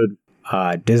misunderstood.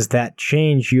 Does that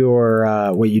change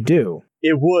your what you do?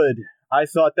 It would. I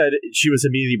thought that she was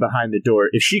immediately behind the door.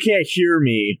 If she can't hear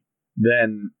me,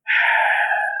 then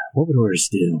what would Oris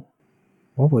do?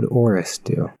 What would Oris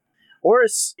do?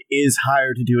 Oris is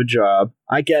hired to do a job.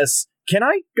 I guess, can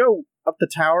I go up the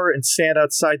tower and stand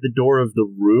outside the door of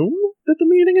the room that the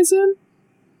meeting is in?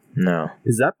 No.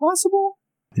 Is that possible?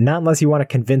 Not unless you want to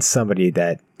convince somebody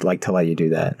that to let you do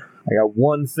that. I got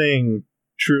one thing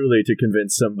truly to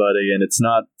convince somebody, and it's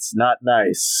not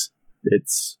nice.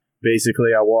 It's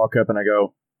basically I walk up and I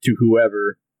go to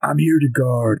whoever, I'm here to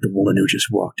guard the woman who just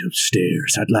walked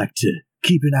upstairs. I'd like to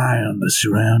keep an eye on the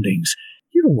surroundings.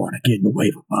 You don't want to get in the way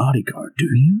of a bodyguard, do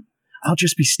you? I'll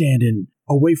just be standing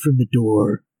away from the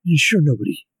door, and sure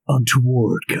nobody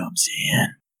untoward comes in.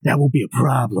 That won't be a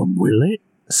problem, will it?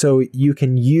 So you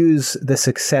can use the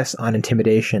success on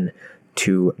intimidation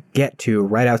to get to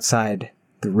right outside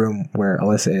the room where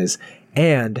Alyssa is,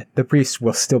 and the priest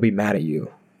will still be mad at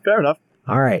you. Fair enough.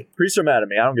 All right. Priests are mad at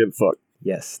me. I don't give a fuck.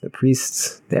 Yes, the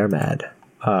priests, they're mad.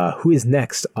 Who is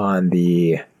next on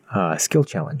the skill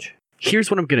challenge? Here's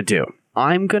what I'm going to do.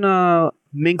 I'm going to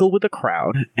mingle with the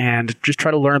crowd and just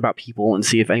try to learn about people and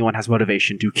see if anyone has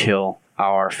motivation to kill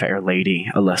our fair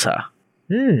lady, Alyssa.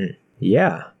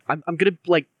 Yeah. I'm going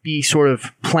to be sort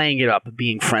of playing it up,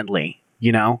 being friendly,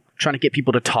 trying to get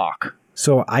people to talk.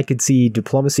 So I could see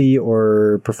diplomacy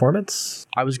or performance?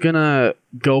 I was going to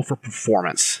go for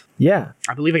performance. Yeah.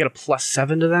 I believe I got a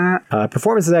 +7 to that.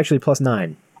 Performance is actually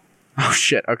 +9. Oh,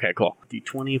 shit. Okay, cool.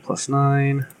 D20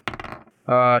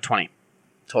 +9. 20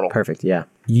 total. Perfect, yeah.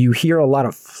 You hear a lot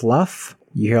of fluff.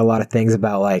 You hear a lot of things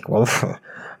about well,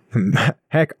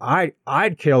 heck,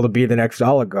 I'd kill to be the next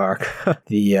oligarch.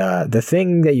 The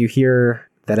thing that you hear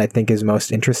that I think is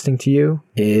most interesting to you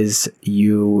is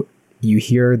you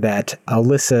hear that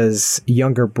Alyssa's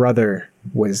younger brother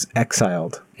was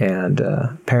exiled, and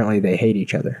apparently they hate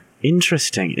each other.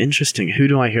 Interesting. Who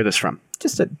do I hear this from?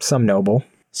 Just some noble.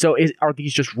 So are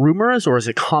these just rumors, or is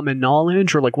it common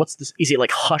knowledge, or what's this? Is it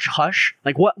hush hush?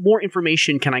 What more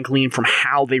information can I glean from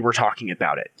how they were talking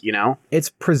about it? It's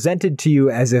presented to you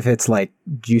as if it's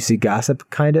juicy gossip,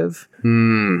 kind of.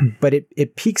 But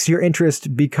it piques your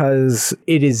interest because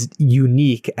it is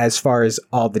unique as far as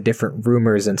all the different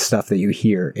rumors and stuff that you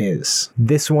hear is.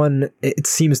 This one, it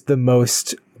seems the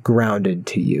most grounded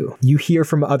to you. You hear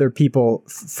from other people,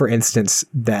 for instance,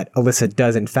 that Alyssa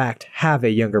does in fact have a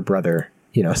younger brother,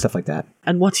 stuff like that.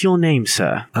 And what's your name,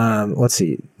 sir? Let's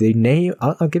see. The name,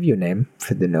 I'll give you a name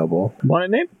for the noble. Want a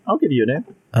name? I'll give you a name.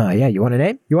 Yeah, you want a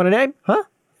name? You want a name? Huh?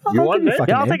 You want a name?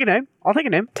 Yeah, I'll take a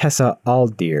name. Tessa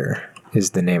Aldir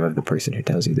is the name of the person who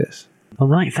tells you this. All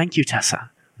right, thank you,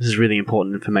 Tessa. This is really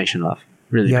important information, love.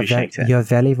 Really appreciate it. You're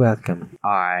very welcome.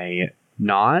 I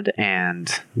nod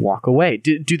and walk away.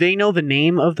 Do they know the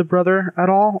name of the brother at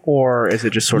all? Or is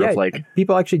it just sort of like...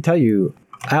 People actually tell you...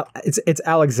 It's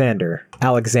Alexander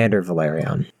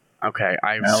Valerian. Okay,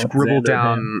 I scribble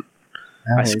down...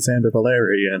 Alexander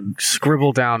Valerian.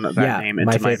 Scribble down that name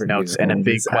into my notes and a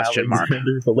big question mark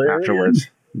afterwards.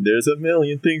 There's a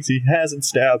million things he hasn't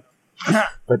stabbed.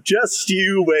 But just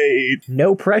you wait.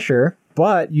 No pressure,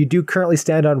 but you do currently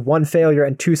stand on 1 failure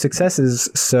and 2 successes,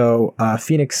 so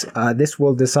Phoenix, this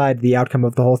will decide the outcome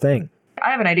of the whole thing.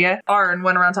 I have an idea. Arn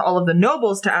went around to all of the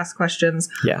nobles to ask questions.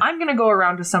 Yeah. I'm going to go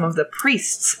around to some of the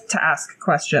priests to ask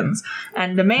questions.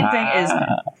 And the main thing is,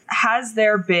 has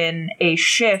there been a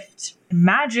shift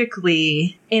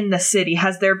magically in the city?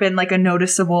 Has there been like a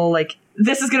noticeable,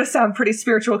 this is going to sound pretty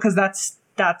spiritual because that's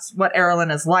what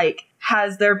Erlen is like.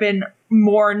 Has there been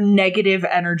more negative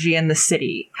energy in the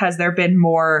city? Has there been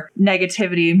more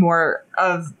negativity, more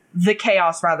of the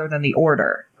chaos rather than the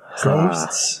order?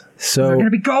 Ghosts? So Are there going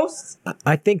to be ghosts?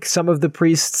 I think some of the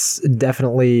priests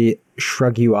definitely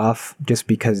shrug you off just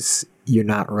because you're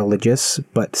not religious,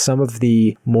 but some of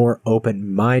the more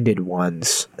open-minded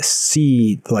ones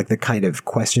see the kind of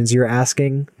questions you're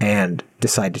asking and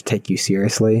decide to take you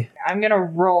seriously. I'm going to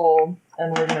roll,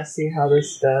 and we're going to see how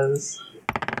this does.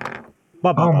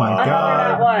 Oh my Another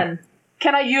god. nat 1.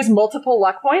 Can I use multiple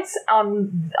luck points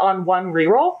on one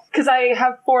reroll? Because I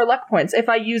have 4 luck points. If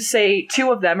I use, say,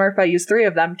 2 of them, or if I use 3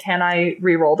 of them, can I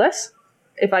reroll this?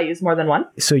 If I use more than 1?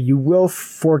 So you will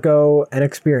forego an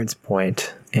experience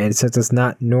point, and since it's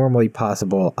not normally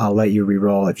possible, I'll let you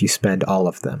reroll if you spend all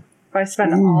of them. If I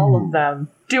spend all of them,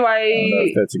 do I... I don't know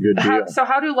if that's a good deal. So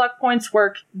how do luck points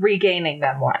work regaining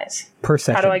them wise? Per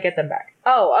session. How do I get them back?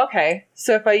 Oh, okay.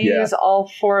 So if I use all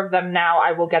 4 of them now,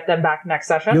 I will get them back next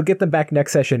session? You'll get them back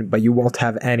next session, but you won't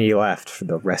have any left for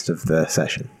the rest of the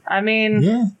session. I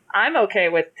mean, I'm okay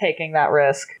with taking that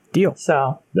risk. Deal.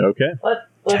 So, Okay.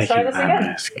 let's try this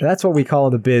again. That's what we call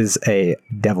in the biz a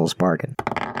devil's bargain.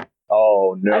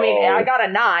 Oh, no. I mean, I got a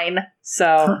 9,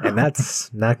 so... And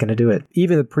that's not going to do it.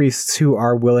 Even the priests who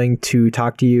are willing to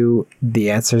talk to you, the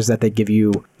answers that they give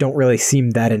you don't really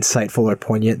seem that insightful or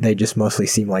poignant. They just mostly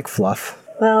seem like fluff.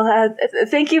 Well,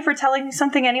 thank you for telling me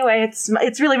something anyway.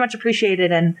 It's really much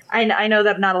appreciated, and I know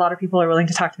that not a lot of people are willing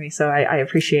to talk to me, so I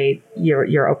appreciate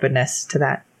your openness to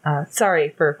that. Sorry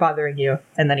for bothering you.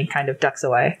 And then he kind of ducks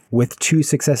away. With 2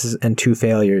 successes and 2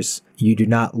 failures, you do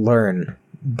not learn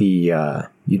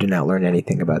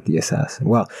anything about the assassin.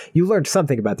 Well, you learned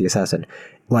something about the assassin.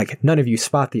 None of you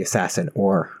spot the assassin,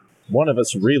 or... One of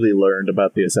us really learned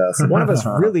about the assassin. One of us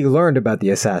really learned about the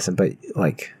assassin, but,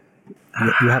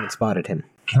 you haven't spotted him.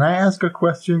 Can I ask a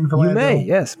question, Valando? You may,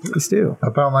 yes, please do.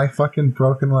 About my fucking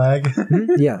broken leg?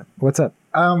 Yeah, what's up?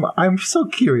 I'm so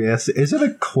curious. Is it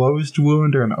a closed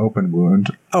wound or an open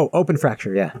wound? Oh, open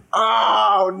fracture, yeah.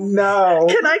 Oh, no.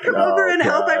 Can I come over and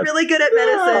help? I'm really good at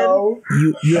medicine.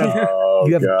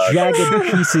 You have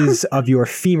jagged pieces of your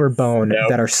femur bone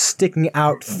that are sticking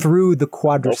out through the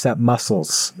quadricep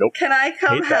muscles. Nope. Can I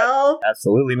come Hate that. help?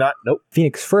 Absolutely not. Nope.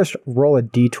 Phoenix, first roll a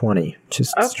d20.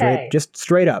 Just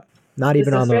straight up. Not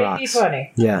even on the rocks.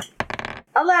 D20. Yeah.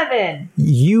 11.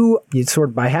 You sort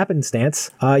of by happenstance,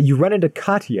 you run into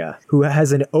Katya, who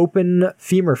has an open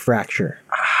femur fracture.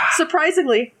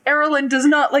 Surprisingly, Erlen does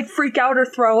not freak out or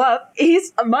throw up.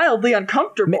 He's mildly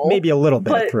uncomfortable. Maybe a little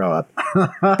bit of throw up,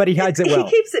 but he hides it well.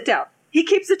 He keeps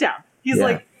it down. He's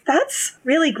like, that's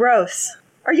really gross.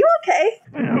 Are you okay?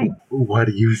 What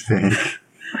do you think?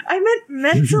 I meant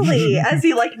mentally, as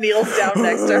he kneels down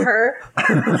next to her.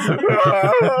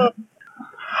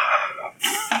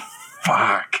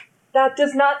 Fuck. That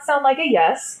does not sound like a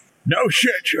yes. No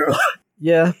shit, Sherlock.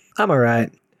 Yeah, I'm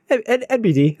alright.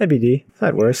 NBD.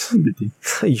 That worse.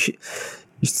 You should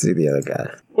see the other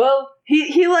guy. Well,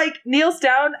 he kneels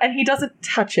down and he doesn't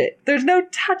touch it. There's no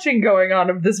touching going on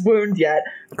of this wound yet.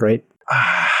 Great.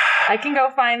 I can go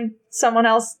find someone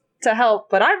else to help,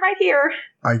 but I'm right here.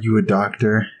 Are you a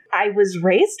doctor? I was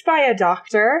raised by a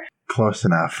doctor. Close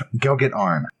enough. Go get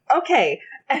Arn. Okay.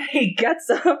 And he gets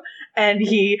up and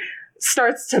he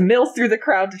starts to mill through the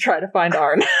crowd to try to find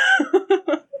Arn.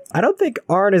 I don't think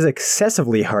Arn is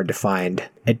excessively hard to find.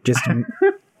 It just...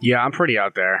 Yeah, I'm pretty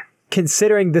out there.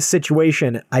 Considering the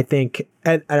situation, I think...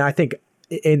 And I think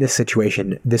in this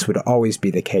situation, this would always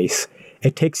be the case.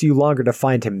 It takes you longer to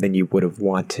find him than you would have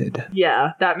wanted.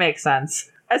 Yeah, that makes sense.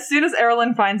 As soon as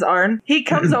Erlen finds Arn, he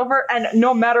comes over and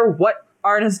no matter what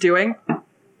Arn is doing,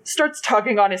 starts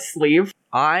tugging on his sleeve.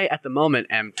 I, at the moment,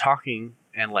 am talking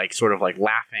and sort of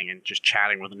laughing and just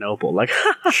chatting with Noble. Like,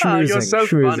 you're so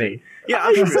funny. Yeah,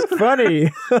 I'm so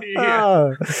funny.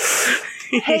 Yeah.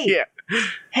 Hey. Yeah.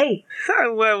 Hey.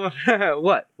 Well,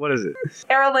 what? What is it?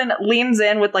 Erlen leans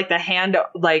in with the hand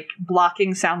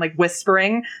blocking sound,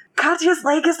 whispering. Katya's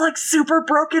leg is super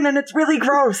broken and it's really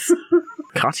gross.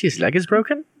 Katya's leg is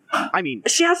broken? I mean,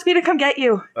 she asked me to come get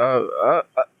you.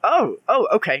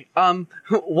 Okay.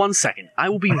 1 second. I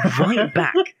will be right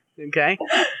back. Okay.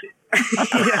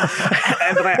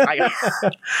 And then I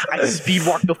speed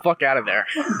walk the fuck out of there.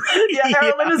 Yeah,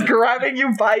 Erlen is grabbing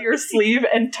you by your sleeve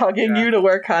and tugging you to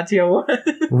where Katya was.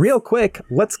 Real quick,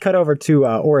 let's cut over to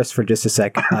Oris for just a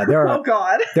sec. Oh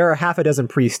god. There are half a dozen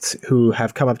priests who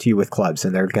have come up to you with clubs,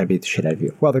 and they're going to beat the shit out of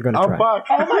you. Well, they're going to try. Fuck.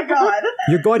 Oh my god.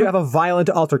 You're going to have a violent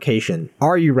altercation.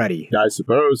 Are you ready? I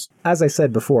suppose. As I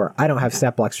said before, I don't have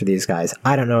stat blocks for these guys.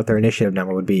 I don't know what their initiative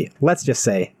number would be. Let's just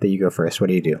say that you go first. What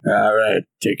do you do? All right,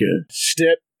 take a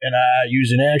step, and I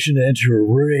use an action to enter a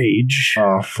rage.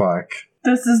 Oh, fuck.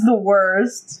 This is the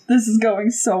worst. This is going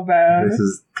so bad. This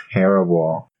is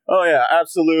terrible. Oh yeah,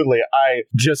 absolutely. I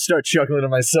just start chuckling to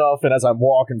myself, and as I'm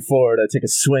walking forward, I take a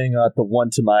swing at the one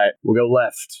to my... We'll go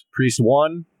left. Priest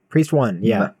 1? Priest 1,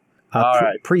 yeah. All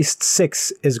right. Priest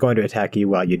 6 is going to attack you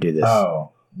while you do this.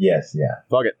 Oh, yes, yeah.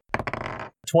 Fuck it.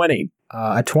 20.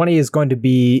 A 20 is going to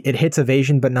be... It hits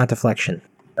evasion, but not deflection.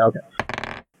 Okay.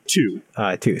 2.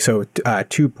 2. So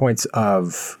 2 points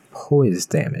of poise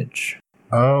damage.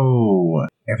 Oh,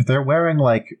 if they're wearing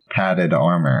padded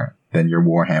armor, then your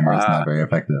warhammer is not very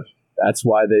effective. That's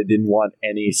why they didn't want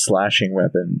any slashing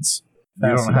weapons.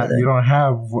 You don't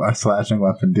have a slashing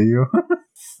weapon, do you?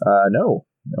 No,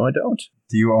 I don't.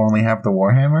 Do you only have the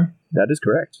warhammer? That is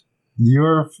correct.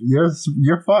 You're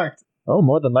fucked. Oh,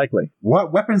 more than likely.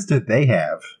 What weapons did they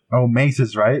have? Oh,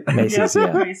 maces, right? Maces,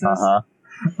 yeah. Maces.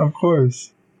 Of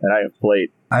course. And I have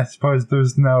plate. I suppose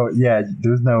there's no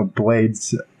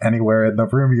blades anywhere in the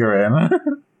room you're in.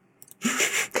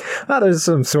 Oh, there's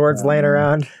some swords laying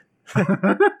around.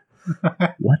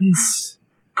 What is...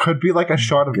 Could be a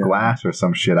shard of glass or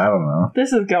some shit, I don't know.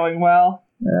 This is going well.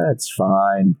 That's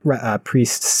fine.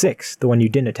 Priest 6, the one you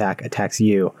didn't attack, attacks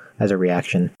you as a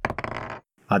reaction.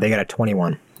 They got a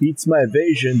 21. Beats my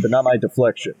evasion, but not my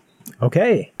deflection.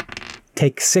 Okay.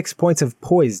 Take 6 points of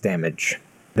poise damage.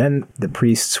 Then the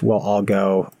priests will all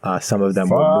go. Some of them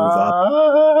will move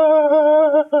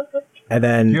up. And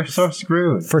then... You're so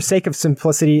screwed. For sake of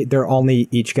simplicity, they're only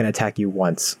each going to attack you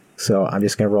once. So I'm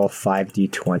just going to roll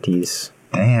 5d20s.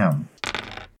 Damn.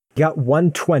 You got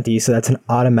 120, so that's an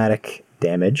automatic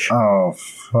damage. Oh,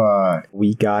 fuck.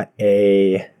 We got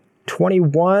a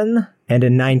 21 and a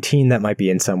 19 that might be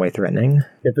in some way threatening.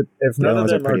 If none of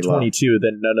them are 22,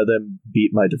 then none of them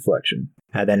beat my deflection.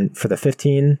 And then for the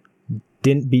 15,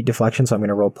 didn't beat deflection, so I'm going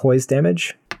to roll poise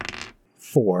damage.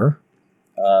 4.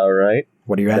 All right.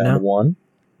 What are you at now? 1.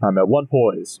 I'm at 1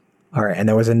 poise. All right, and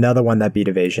there was another one that beat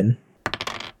evasion.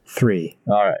 3.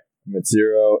 All right. I'm at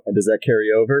 0. And does that carry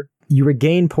over? You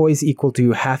regain poise equal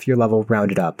to half your level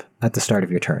rounded up at the start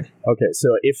of your turn. Okay, so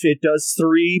if it does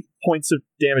 3 points of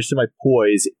damage to my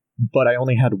poise, but I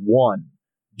only had 1,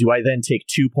 do I then take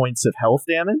 2 points of health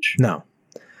damage? No.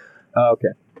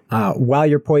 Okay. While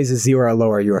your poise is 0 or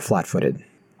lower, you are flat-footed.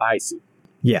 I see.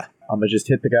 Yeah. I'm going to just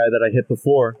hit the guy that I hit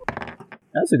before.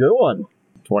 That's a good one.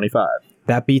 25.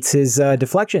 That beats his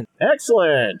deflection.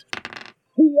 Excellent.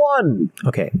 1.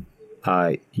 Okay.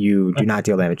 You do not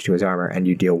deal damage to his armor, and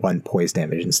you deal 1 poise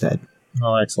damage instead.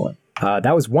 Oh, excellent.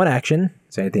 That was 1 action.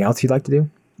 Is there anything else you'd like to do?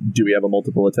 Do we have a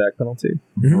multiple attack penalty?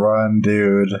 Mm-hmm. Run,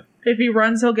 dude. If he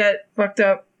runs, he'll get fucked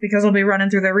up because he'll be running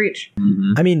through their reach.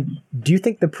 Mm-hmm. I mean, do you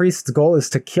think the priest's goal is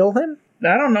to kill him?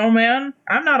 I don't know, man.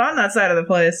 I'm not on that side of the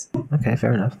place. Okay,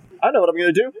 fair enough. I know what I'm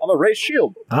going to do. I'm going to raise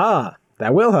shield. Ah,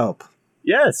 that will help.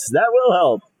 Yes, that will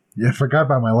help. You forgot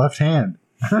about my left hand.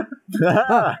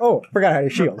 Forgot how to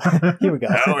shield. Here we go.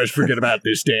 I always forget about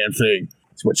this damn thing.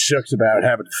 It's what sucks about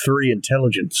having 3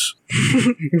 intelligence.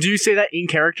 Do you say that in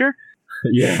character?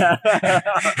 Yeah.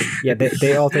 Yeah,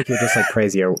 they all think you're just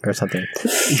crazy or something.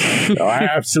 Oh, I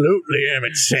absolutely am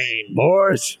insane,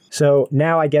 boys. So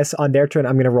now I guess on their turn,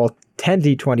 I'm going to roll 10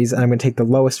 d20s and I'm going to take the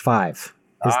lowest 5.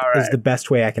 Is the best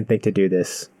way I can think to do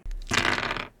this.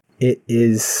 It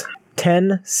is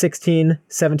 10, 16,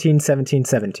 17, 17,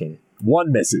 17.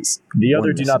 1 misses. The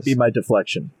other do not misses. beat my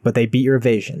deflection. But they beat your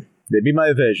evasion. They beat my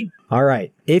evasion. All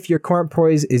right. If your current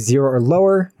poise is 0 or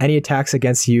lower, any attacks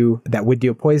against you that would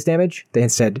deal poise damage, they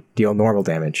instead deal normal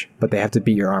damage, but they have to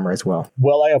beat your armor as well.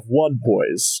 Well, I have 1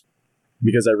 poise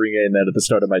because I regained that at the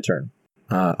start of my turn.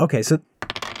 Okay, so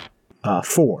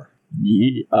 4.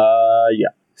 Yeah.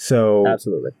 So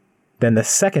Absolutely. then the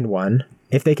second one,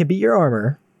 if they can beat your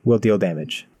armor, will deal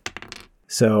damage.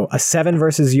 So a 7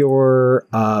 versus your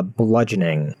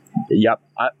bludgeoning. Yep.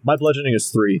 My bludgeoning is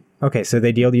 3. Okay, so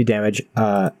they deal you damage.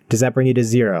 Does that bring you to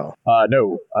 0?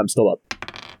 No, I'm still up.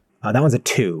 That one's a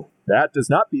 2. That does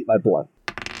not beat my blunt.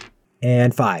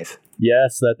 And 5.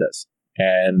 Yes, that does.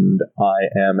 And I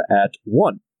am at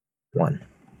 1. 1.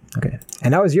 Okay.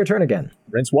 And now it's your turn again.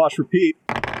 Rinse, wash, repeat.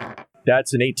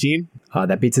 That's an 18.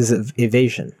 That beats his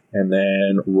evasion. And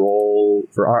then roll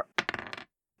for arm.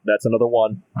 That's another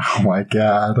 1. Oh my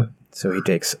god. So he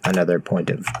takes another point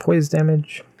of poise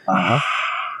damage. Uh-huh.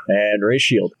 And raise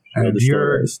shield. And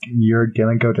you're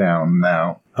gonna go down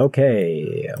now.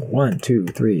 Okay. 1, 2,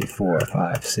 3, 4,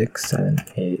 5, 6, 7,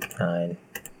 8, 9,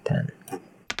 10.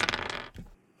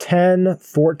 10,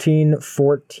 14,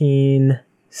 14,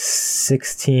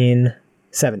 16,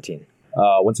 17.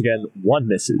 Once again, 1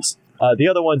 misses. The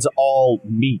other ones all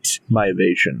meet my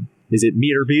evasion. Is it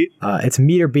meet or beat? It's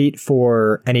meter beat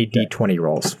for any d20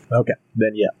 rolls. Okay,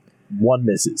 then yeah. 1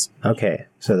 misses. Okay,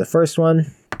 so the first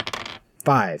one,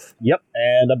 5. Yep,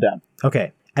 and I'm down.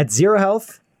 Okay, at 0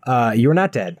 health, you're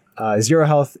not dead. 0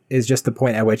 health is just the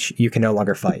point at which you can no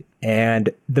longer fight. And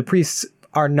the priests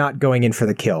are not going in for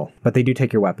the kill, but they do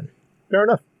take your weapon. Fair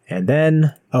enough. And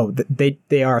then,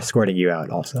 they are escorting you out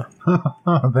also.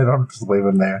 They don't just leave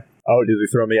him there. Oh, did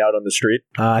they throw me out on the street?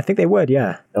 I think they would,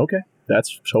 yeah. Okay,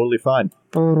 that's totally fine.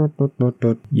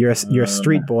 You're a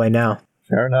street boy now.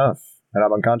 Fair enough. And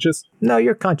I'm unconscious? No,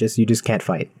 you're conscious. You just can't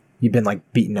fight. You've been,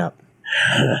 beaten up.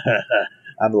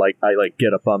 I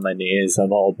get up on my knees.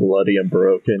 I'm all bloody and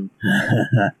broken.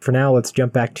 For now, let's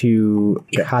jump back to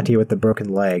Katya with the broken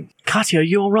leg. Katya, are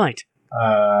you all right?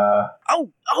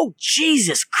 Oh,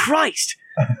 Jesus Christ!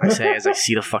 I say as I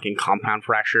see the fucking compound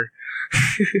fracture.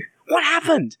 What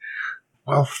happened?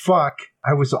 Well, fuck.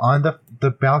 I was on the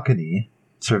balcony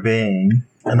surveying,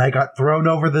 and I got thrown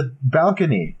over the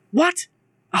balcony. What?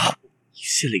 Oh, you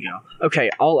silly girl. Okay,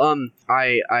 I'll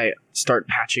I start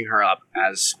patching her up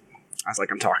as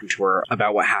I'm talking to her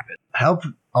about what happened. Help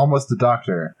almost the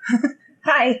doctor.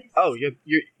 Hi. Oh,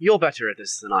 you're better at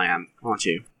this than I am, aren't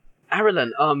you?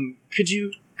 Arilyn, could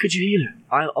you heal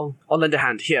her? I'll lend a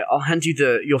hand. Here, I'll hand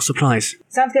you your supplies.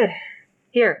 Sounds good.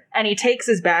 Here. And he takes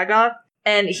his bag off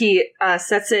and he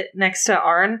sets it next to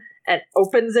Arn and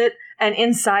opens it. And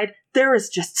inside, there is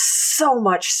just so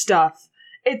much stuff.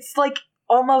 It's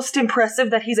almost impressive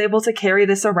that he's able to carry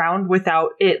this around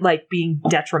without it being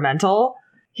detrimental.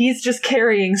 He's just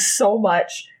carrying so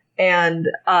much. And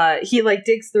he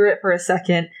digs through it for a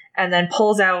second and then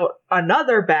pulls out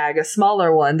another bag, a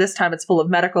smaller one. This time it's full of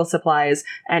medical supplies,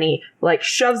 and he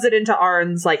shoves it into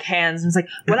Arn's hands and is like,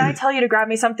 when I tell you to grab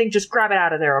me something, just grab it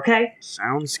out of there, okay?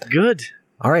 Sounds good.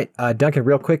 All right, Duncan,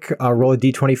 real quick, roll a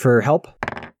d20 for help.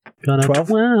 Got a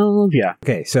 12? Yeah.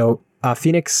 Okay, so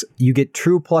Phoenix, you get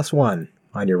true +1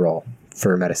 on your roll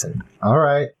for medicine. All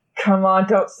right. Come on,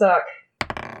 don't suck.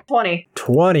 20.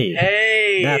 20.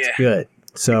 Hey! That's good.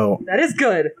 So That is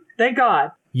good. Thank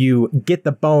God. you get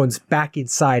the bones back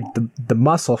inside the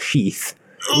muscle sheath.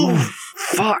 Ooh,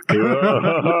 fuck.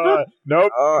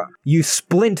 Nope. You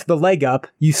splint the leg up.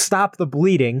 You stop the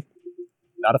bleeding.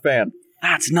 Not a fan.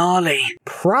 That's gnarly.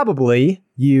 Probably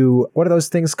what are those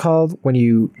things called when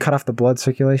you cut off the blood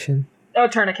circulation? Oh,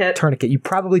 tourniquet. Tourniquet. You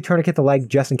probably tourniquet the leg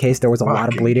just in case there was a lot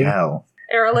of Fucking bleeding. hell.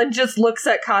 Erlen just looks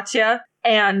at Katya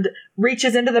and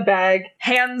reaches into the bag,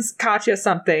 hands Katya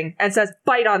something, and says,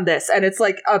 bite on this. And it's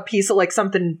a piece of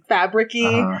something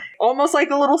fabric-y, almost like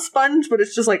a little sponge, but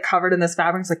it's just covered in this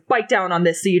fabric. It's bite down on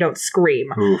this so you don't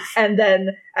scream. Oof. And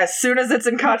then as soon as it's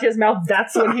in Katya's mouth,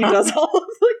 that's when he does all of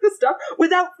the stuff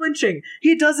without flinching.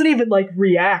 He doesn't even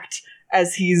react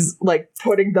as he's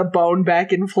putting the bone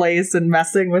back in place and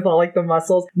messing with all the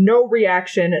muscles. No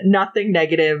reaction, nothing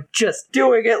negative, just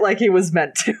doing it like he was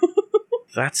meant to.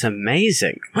 That's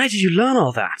amazing. Where did you learn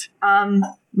all that?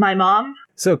 My mom.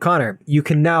 So Connor, you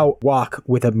can now walk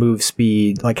with a move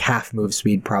speed, half move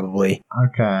speed probably.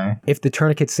 Okay. If the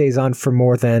tourniquet stays on for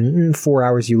more than 4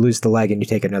 hours, you lose the leg and you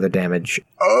take another damage.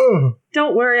 Oh!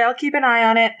 Don't worry, I'll keep an eye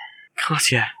on it.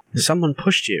 Katya, someone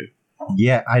pushed you.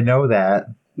 Yeah, I know that.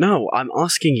 No, I'm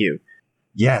asking you.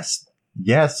 Yes.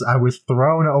 Yes, I was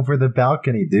thrown over the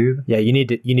balcony, dude. Yeah, you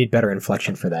need better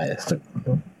inflection for that. So,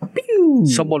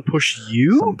 Someone pushed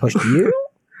you? someone pushed you?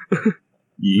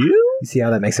 You? You see how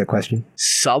that makes a question?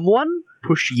 Someone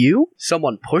pushed you?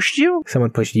 Someone pushed you? Someone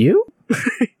pushed you?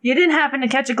 You didn't happen to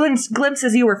catch a glimpse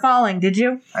as you were falling, did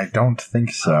you? I don't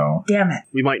think so. Damn it.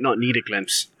 We might not need a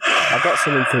glimpse. I've got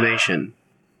some information.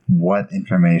 What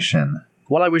information?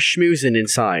 While I was schmoozing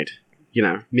inside,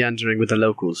 meandering with the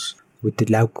locals, With the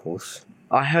locals.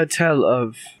 I heard tell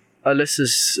of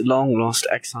Alyssa's long-lost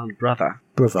exiled brother.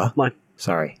 Brother. My-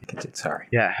 Sorry. Sorry.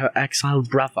 Yeah, her exiled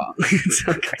brother. It's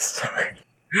okay. Sorry.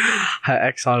 Her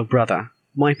exiled brother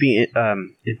might be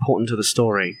important to the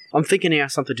story. I'm thinking he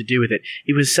has something to do with it.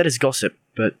 He was said as gossip,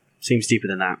 but seems deeper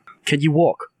than that. Can you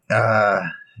walk?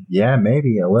 Yeah,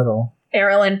 maybe a little.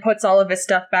 Erlen puts all of his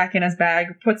stuff back in his bag,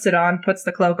 puts it on, puts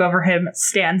the cloak over him,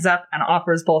 stands up, and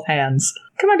offers both hands.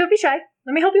 Come on, don't be shy.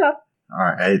 Let me help you up.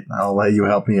 Alright, I'll let you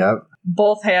help me up.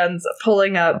 Both hands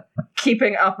pulling up,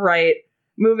 keeping upright,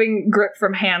 moving grip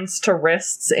from hands to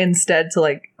wrists instead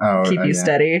to keep you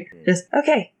steady. Just,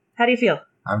 okay, how do you feel?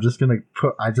 I'm just gonna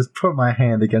put my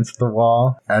hand against the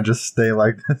wall and just stand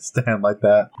like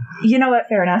that. You know what?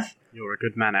 Fair enough. You're a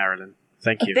good man, Erlen.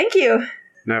 Thank you. Thank you.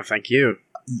 No, thank you.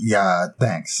 Yeah,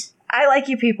 thanks. I like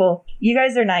you people. You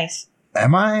guys are nice.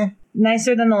 Am I?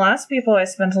 Nicer than the last people I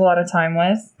spent a lot of time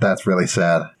with. That's really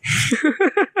sad.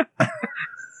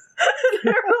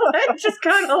 Erlen just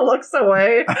kind of looks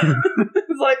away.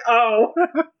 He's like, oh.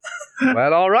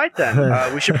 Well, all right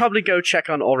then. We should probably go check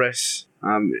on Oris.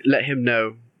 Let him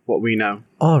know what we know.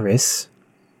 Oris.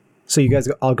 So you guys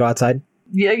all go outside?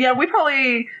 Yeah,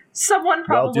 someone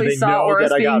probably they saw know Oris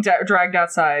that I being got- dragged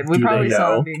outside. We Do probably they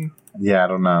saw know? it being... Yeah,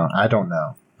 I don't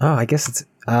know. Oh, I guess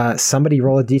it's somebody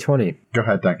roll a d20. Go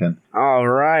ahead, Duncan. All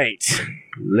right,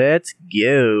 let's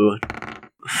go.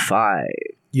 5.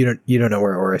 You don't know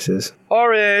where Oris is.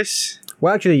 Oris.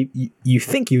 Well, actually, you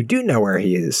think you do know where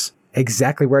he is.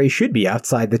 Exactly where he should be,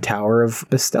 outside the Tower of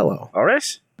Bastello.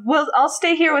 Oris. Well, I'll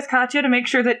stay here with Katya to make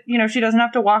sure that, she doesn't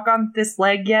have to walk on this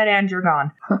leg yet and you're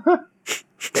gone.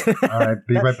 Alright,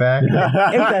 be right back. Ain't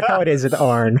that how it is with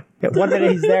Arn? 1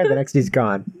 minute he's there, the next he's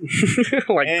gone.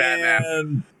 Like Batman.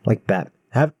 And Like Bat.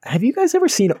 Have you guys ever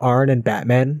seen Arn and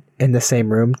Batman in the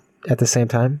same room at the same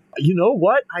time? you know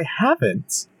what? I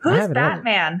haven't. I Who's haven't either.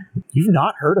 Batman? You've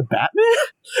not heard of Batman?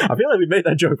 I feel like we made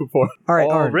that joke before. All right,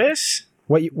 Arn. Oris.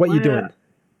 What you doing?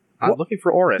 I'm looking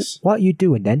for Oris. What you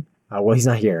doing then? Oh, well, he's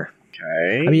not here.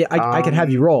 Okay. I mean, I can have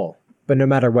you roll, but no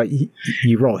matter what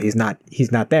you roll, he's not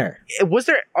there.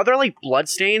 Are there like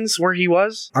bloodstains where he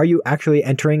was? Are you actually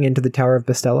entering into the Tower of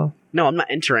Bastello? No, I'm not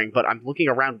entering, but I'm looking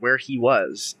around where he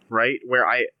was, right? Where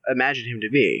I imagined him to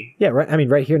be. Yeah, right. I mean,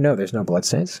 right here, no, there's no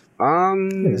bloodstains. Yeah,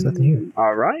 there's nothing here.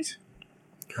 All right.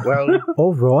 Well,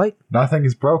 All right. Nothing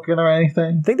is broken or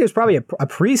anything? I think there's probably a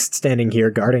priest standing here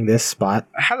guarding this spot.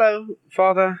 hello,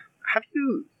 Father. Have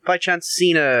you, by chance,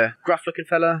 seen a gruff-looking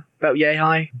fella about yay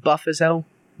high, buff as hell,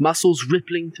 muscles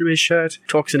rippling through his shirt,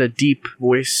 talks in a deep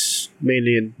voice,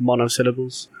 mainly in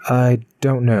monosyllables? I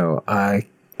don't know. I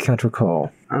can't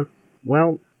recall.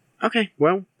 Well, okay.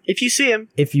 Well, if you see him,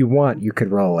 If you want, you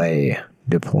could roll a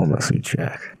diplomacy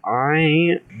check.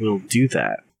 I will do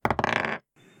that.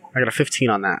 I got a 15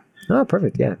 on that. Oh,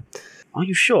 perfect. Yeah. Are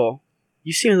you sure?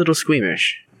 You seem a little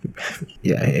squeamish.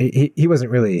 Yeah. He wasn't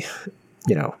really,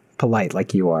 polite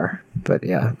like you are. But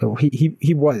yeah,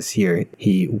 he was here.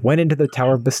 He went into the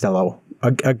Tower of Bastello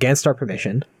against our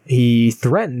permission. He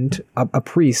threatened a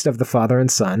priest of the Father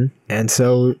and Son, and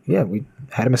so yeah, we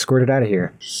had him escorted out of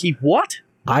here. He what?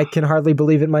 I can hardly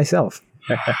believe it myself.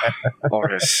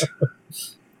 Oris.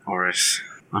 Oris.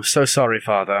 I'm so sorry,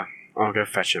 Father. I'll go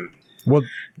fetch him. Well,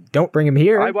 don't bring him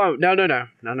here. I won't. No.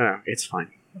 It's fine.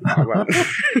 I won't.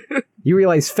 You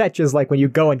realize fetch is like when you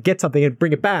go and get something and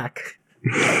bring it back.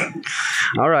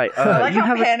 All right. I like you how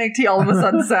have a- panicked he all of a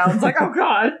sudden sounds. Like, oh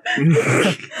god.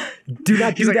 Do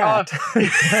not do He's like,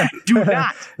 that. do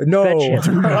not. No.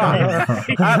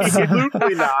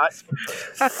 Absolutely not.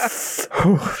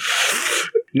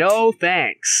 No,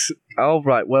 thanks. All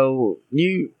right. Well,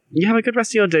 you have a good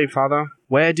rest of your day, Father.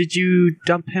 Where did you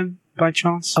dump him, by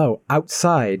chance? Oh,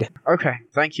 outside. Okay.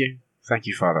 Thank you. Thank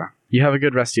you, Father. You have a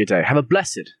good rest of your day. Have a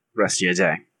blessed rest of your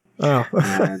day. Oh.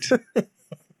 And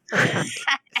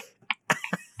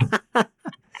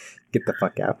Get the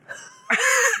fuck out.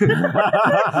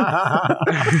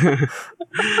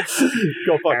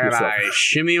 Go fuck and yourself. I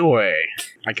shimmy away.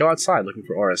 I go outside looking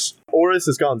for Oris. Oris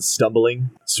has gone stumbling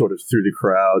sort of through the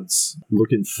crowds,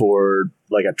 looking for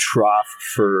like a trough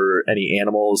for any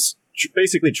animals,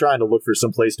 basically trying to look for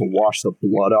some place to wash the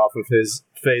blood off of his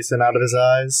face and out of his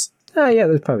eyes. Oh, yeah,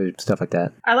 there's probably stuff like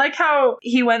that. I like how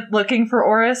he went looking for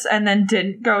Oris and then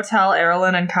didn't go tell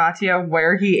Erlen and Katya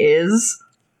where he is.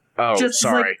 Oh, Just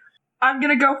sorry. like, I'm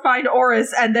gonna go find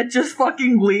Oris and then just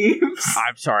fucking leaves.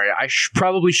 I'm sorry. I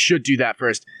probably should do that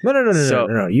first.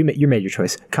 No. You made your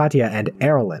choice. Katya and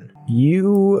Erlen,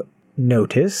 you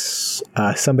notice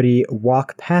somebody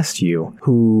walk past you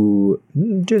who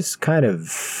just kind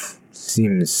of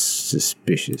seems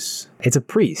suspicious. It's a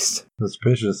priest.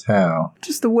 Suspicious how?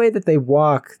 Just the way that they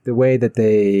walk, the way that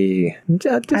they...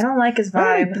 Just, I don't like his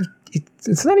vibe.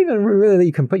 It's not even really that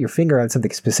you can put your finger on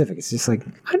something specific. It's just like,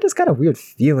 I just got a weird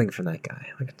feeling from that guy.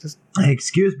 Like, just...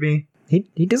 Excuse me.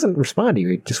 He doesn't respond to you.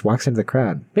 He just walks into the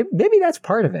crowd. Maybe that's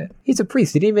part of it. He's a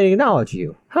priest. He didn't even acknowledge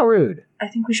you. How rude. I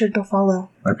think we should go follow.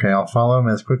 Okay, I'll follow him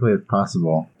as quickly as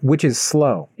possible. Which is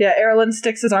slow. Yeah, Erlen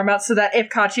sticks his arm out so that if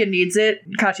Katya needs it,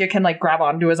 Katya can, like, grab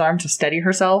onto his arm to steady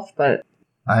herself, but...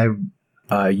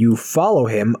 You follow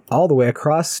him all the way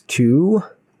across to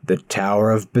the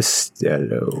Tower of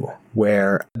Bestello,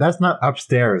 where... That's not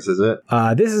upstairs, is it?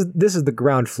 This is the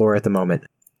ground floor at the moment.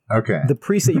 Okay. The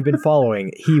priest that you've been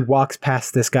following, he walks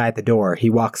past this guy at the door. He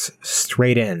walks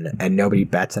straight in, and nobody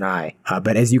bats an eye.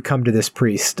 But as you come to this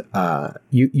priest,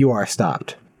 you are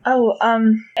stopped. Oh,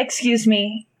 excuse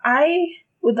me. I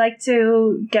would like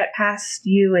to get past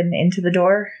you and into the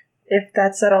door, if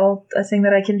that's at all a thing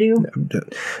that I can do.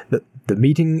 The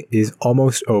meeting is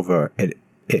almost over. It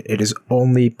is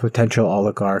only potential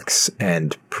oligarchs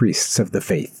and priests of the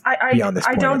faith beyond this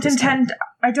point.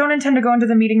 I don't intend to go into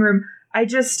the meeting room. I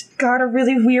just got a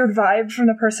really weird vibe from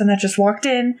the person that just walked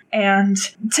in, and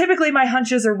typically my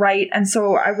hunches are right, and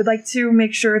so I would like to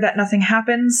make sure that nothing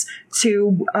happens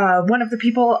to one of the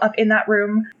people up in that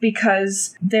room,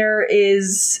 because there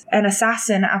is an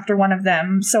assassin after one of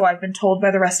them, so I've been told by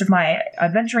the rest of my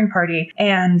adventuring party,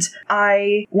 and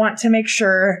I want to make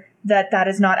sure that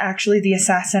is not actually the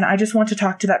assassin. I just want to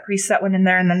talk to that priest that went in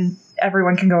there, and then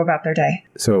everyone can go about their day.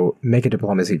 So make a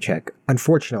diplomacy check.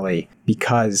 Unfortunately,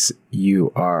 because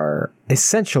you are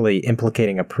essentially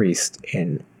implicating a priest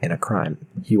in a crime,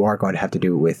 you are going to have to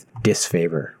do it with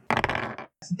disfavor.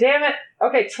 Damn it.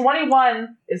 Okay,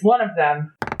 21 is one of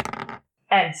them,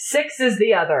 and 6 is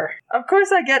the other. Of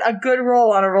course I get a good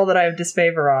roll on a roll that I have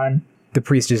disfavor on. The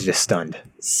priest is just stunned.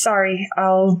 Sorry,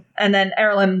 And then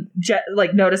Erlen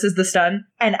notices the stun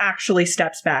and actually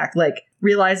steps back,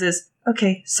 realizes,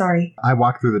 okay, sorry. I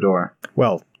walk through the door.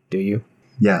 Well, do you?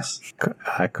 Yes.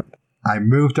 I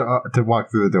move to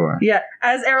walk through the door. Yeah,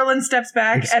 as Erlen steps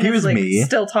back and is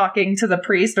still talking to the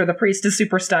priest, or the priest is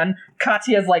super stunned,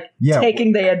 Katya's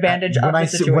taking the advantage of the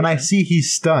situation. When I see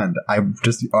he's stunned, I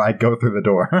go through the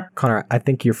door. Connor, I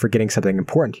think you're forgetting something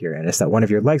important here, and it's that one of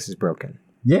your legs is broken.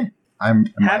 Yeah.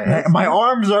 My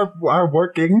arms are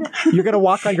working. You're gonna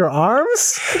walk on your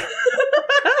arms?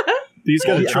 He's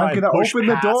gonna try and push open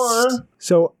past. the door.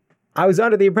 So I was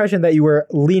under the impression that you were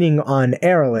leaning on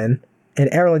Erlen,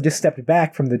 and Erlen just stepped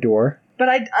back from the door.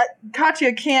 But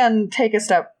Katya can take a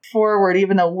step forward,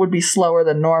 even though it would be slower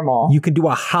than normal. You can do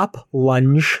a hop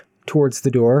lunge towards the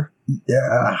door.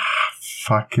 Yeah,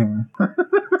 fucking.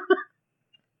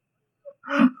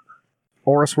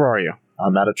 Oris, where are you?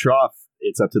 I'm at a trough.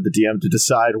 It's up to the DM to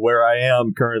decide where I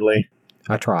am currently.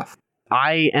 A trough.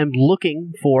 I am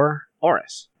looking for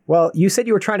Oris. Well, you said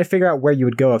you were trying to figure out where you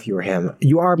would go if you were him.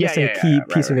 You are missing a key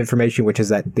piece of information, which is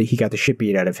that he got the shit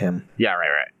beat out of him. Yeah,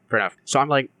 right. Fair enough. So I'm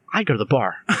like, I go to the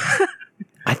bar.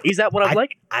 Is that what I'm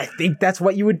like? I think that's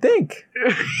what you would think.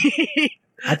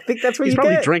 I think that's what He's you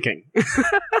probably get. drinking.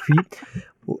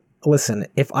 Listen,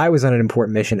 if I was on an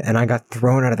important mission and I got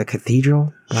thrown out of the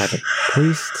cathedral by the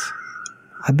priests,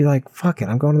 I'd be like, fuck it,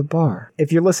 I'm going to the bar.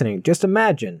 If you're listening, just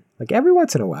imagine, every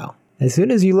once in a while, as soon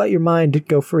as you let your mind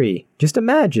go free, just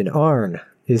imagine Arn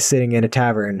is sitting in a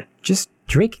tavern, just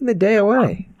drinking the day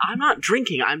away. I'm not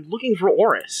drinking. I'm looking for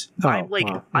Oris. I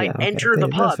enter the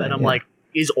pub and I'm like,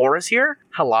 is Oris here?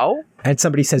 Hello? And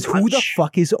somebody says, who the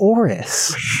fuck is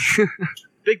Oris?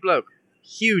 Big bloke.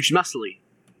 Huge, muscly.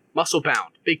 Muscle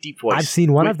bound. Big, deep voice. I've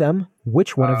seen one of them.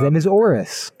 Which one of them is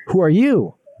Oris? Who are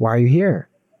you? Why are you here?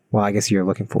 Well, I guess you're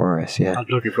looking for Oris, yeah. I'm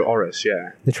looking for Oris,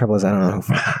 yeah. The trouble is, I don't know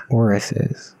who Oris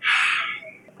is.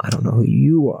 I don't know who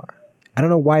you are. I don't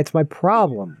know why it's my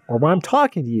problem, or why I'm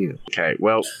talking to you. Okay,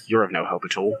 well, you're of no help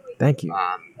at all. Thank you.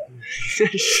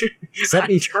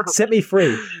 Set me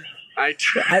free. I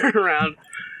turn around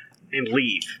and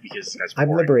leave, because that's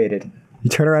boring. I'm liberated. You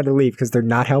turn around and leave because they're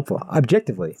not helpful,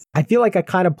 objectively. I feel like I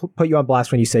kind of put you on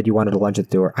blast when you said you wanted to lunge at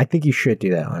the door. I think you should do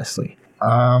that, honestly.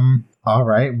 All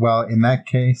right. Well, in that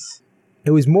case,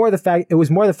 it was more the fact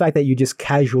that you just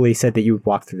casually said that you would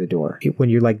walk through the door when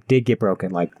your leg did get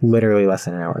broken, literally less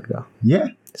than an hour ago. Yeah.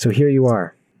 So here you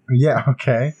are. Yeah.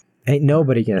 Okay. Ain't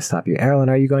nobody gonna stop you. Erlen,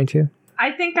 are you going to?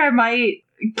 I think I might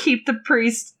keep the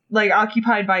priest like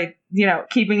occupied by,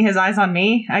 keeping his eyes on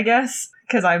me, I guess,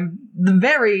 because I'm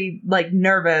very like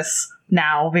nervous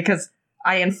now because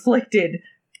I inflicted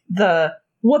the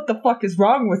 "what the fuck is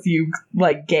wrong with you"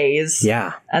 like gaze.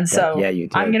 Yeah. And so you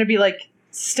did. I'm going to be like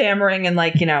stammering and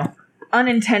like,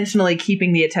 unintentionally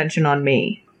keeping the attention on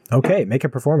me. Okay, make a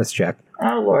performance check.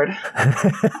 Oh, Lord.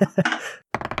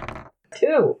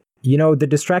 2. The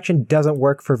distraction doesn't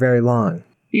work for very long.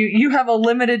 You have a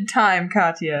limited time,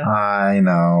 Katya. I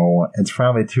know. It's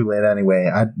probably too late anyway.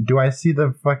 Do I see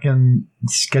the fucking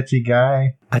sketchy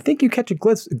guy? I think you catch a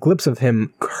glimpse of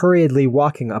him hurriedly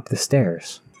walking up the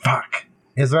stairs. Fuck.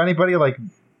 Is there anybody, like,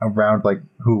 around, like,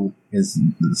 who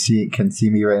can see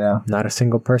me right now? Not a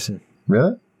single person.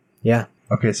 Really? Yeah.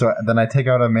 Okay, so then I take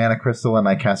out a mana crystal and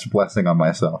I cast Blessing on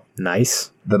myself.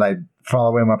 Nice. Then I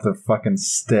follow him up the fucking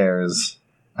stairs.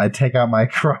 I take out my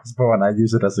crossbow and I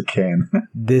use it as a cane.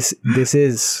 This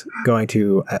is going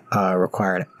to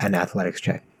require an athletics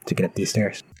check to get up these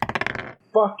stairs.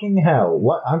 Fucking hell.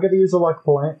 What? I'm going to use a luck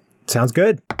point. Sounds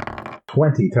good.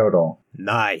 20 total.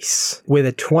 Nice. With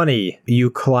a 20, you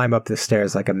climb up the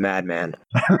stairs like a madman.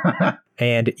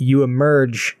 And you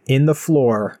emerge in the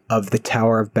floor of the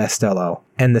Tower of Bestello.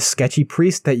 And the sketchy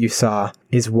priest that you saw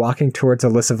is walking towards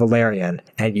Alyssa Valerian.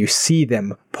 And you see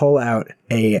them pull out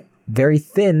a very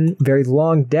thin, very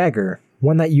long dagger.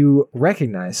 One that you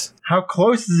recognize. How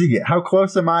close is he? How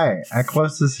close am I? How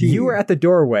close is he? You are at the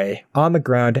doorway, on the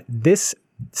ground. This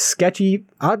sketchy,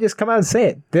 I'll just come out and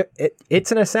say it.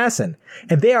 It's an assassin.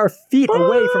 And they are feet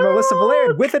away from Alyssa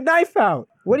Valerian with a knife out.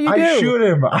 What do you do? I shoot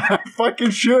him. I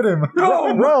fucking shoot him.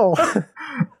 Roll.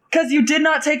 Because you did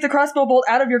not take the crossbow bolt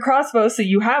out of your crossbow, so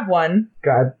you have one.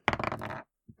 God.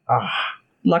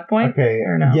 Luck point? Okay.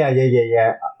 Or no?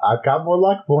 Yeah. I've got more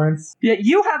luck points. Yeah,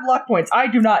 you have luck points. I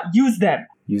do not. Use them.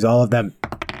 Use all of them.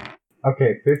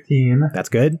 Okay, 15. That's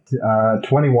good.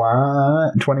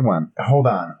 21. Hold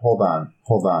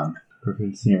on.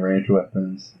 Proficiency in ranged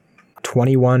weapons.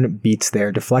 21 beats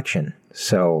their deflection.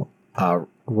 So,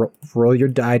 roll your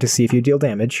die to see if you deal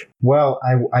damage. Well,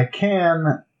 I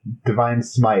can Divine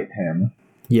Smite him.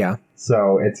 Yeah.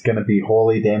 So it's going to be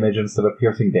holy damage instead of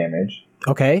piercing damage.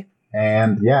 Okay.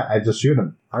 And yeah, I just shoot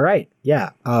him. All right.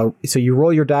 Yeah. So you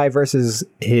roll your die versus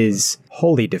his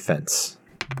holy defense.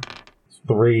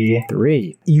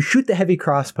 3. You shoot the heavy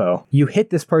crossbow. You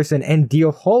hit this person and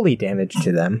deal holy damage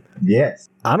to them. Yes.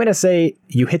 I'm going to say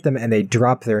you hit them and they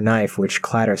drop their knife, which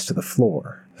clatters to the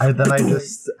floor. And then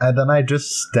I just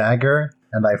stagger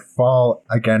and I fall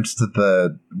against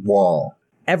the wall.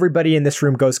 Everybody in this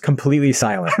room goes completely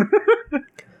silent.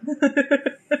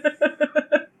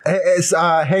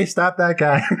 Hey, stop that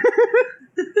guy.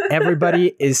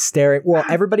 Everybody is staring. Well,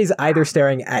 everybody's either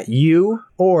staring at you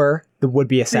or the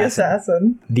would-be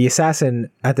assassin. The assassin,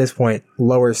 at this point,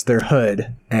 lowers their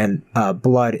hood, and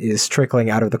blood is trickling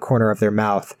out of the corner of their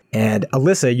mouth. And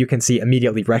Alyssa, you can see,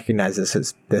 immediately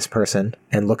recognizes this person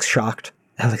and looks shocked.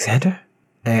 Alexander?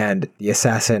 And the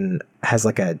assassin has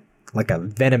like a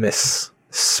venomous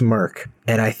smirk.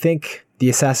 And I think the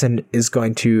assassin is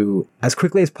going to, as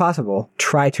quickly as possible,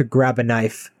 try to grab a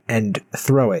knife and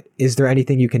throw it. Is there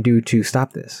anything you can do to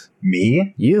stop this?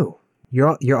 Me?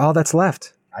 You're all that's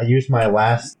left. I use my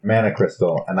last mana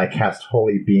crystal and I cast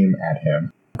Holy Beam at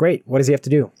him. Great. What does he have to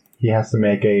do? He has to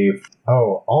make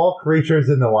all creatures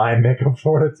in the line make a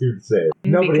fortitude save.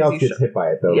 Nobody else gets hit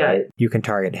by it though, right? You can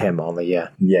target him only, yeah.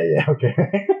 Yeah, okay.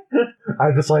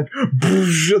 I just like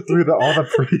through all the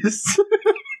priests.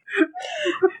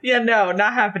 Yeah, no,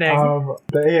 not happening.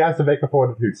 He has to make a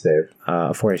fortitude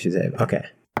save. Fortitude save, okay.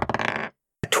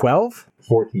 12?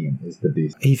 14 is the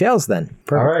DC. He fails then.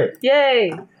 Perfect. All right.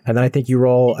 Yay! And then I think you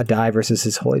roll a die versus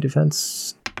his holy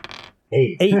defense.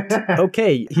 8.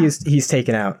 Okay, he's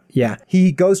taken out. Yeah.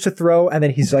 He goes to throw and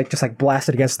then he's just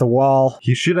blasted against the wall.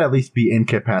 He should at least be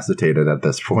incapacitated at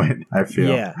this point, I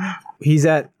feel. Yeah. He's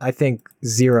at, I think,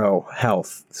 0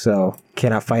 health, so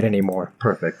cannot fight anymore.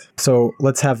 Perfect. So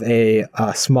let's have a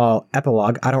small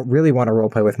epilogue. I don't really want to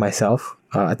roleplay with myself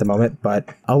at the moment, but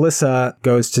Alyssa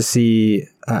goes to see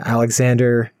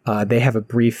Alexander. They have a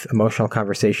brief emotional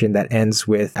conversation that ends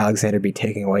with Alexander being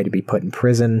taken away to be put in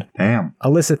prison. Damn.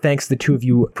 Alyssa thanks the two of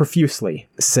you profusely,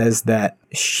 says that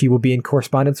she will be in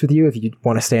correspondence with you if you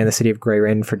want to stay in the city of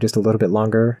Reyne for just a little bit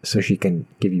longer so she can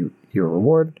give you your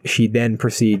reward. She then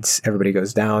proceeds, everybody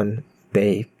goes down,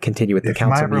 they continue with the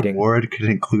council meeting. If my reward could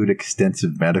include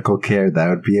extensive medical care, that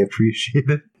would be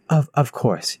appreciated. Of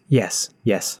course, yes.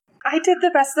 I did the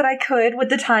best that I could with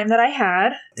the time that I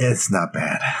had. It's not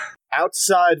bad.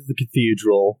 outside of the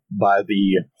cathedral, by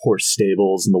the horse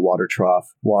stables and the water trough,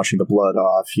 washing the blood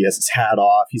off. He has his hat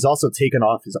off. He's also taken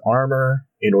off his armor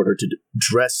in order to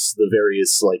dress the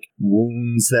various,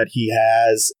 wounds that he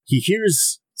has. He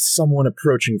hears someone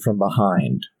approaching from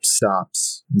behind,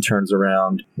 stops and turns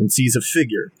around and sees a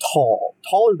figure,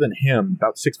 taller than him,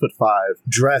 about 6'5",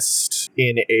 dressed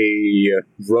in a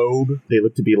robe. They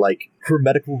look to be her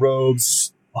medical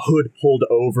robes, a hood pulled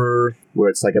over, where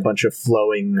it's a bunch of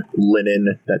flowing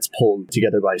linen that's pulled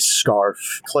together by a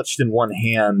scarf. Clutched in one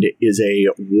hand is a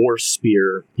war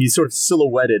spear. He's sort of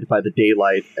silhouetted by the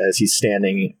daylight as he's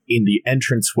standing in the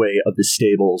entranceway of the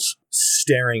stables,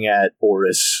 staring at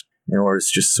Oris. And Oris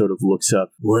just sort of looks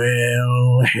up.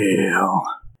 Well, hell,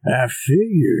 I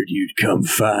figured you'd come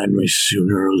find me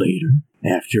sooner or later,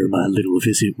 after my little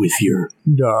visit with your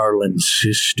darling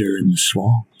sister in the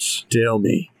swamps. Tell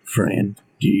me, friend,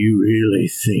 do you really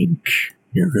think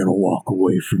you're gonna walk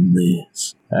away from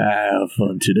this? I've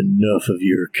hunted enough of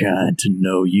your kind to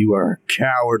know you are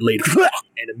cowardly.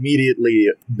 And immediately,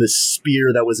 the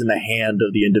spear that was in the hand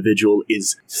of the individual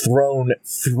is thrown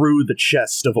through the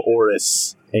chest of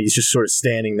Oris. And he's just sort of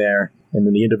standing there. And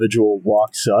then the individual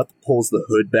walks up, pulls the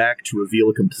hood back to reveal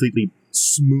a completely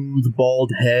smooth,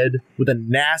 bald head with a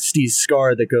nasty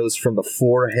scar that goes from the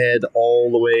forehead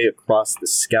all the way across the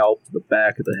scalp to the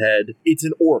back of the head. It's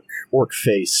an orc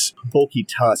face, bulky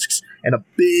tusks, and a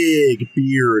big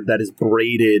beard that is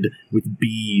braided with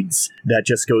beads that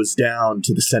just goes down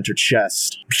to the center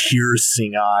chest.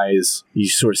 Piercing eyes. He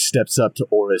sort of steps up to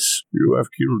Oris. You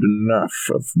have killed enough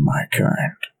of my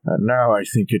kind, and now I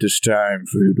think it is time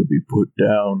for you to be put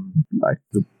down like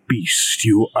the beast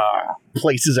you are.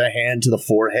 Places a hand to the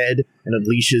forehead and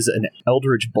unleashes an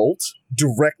eldritch bolt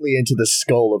directly into the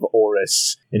skull of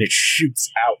Oris, and it shoots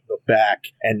out the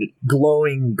back, and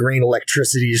glowing green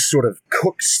electricity sort of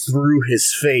cooks through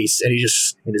his face, and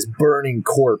his burning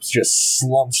corpse just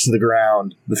slumps to the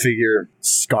ground. The figure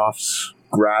scoffs,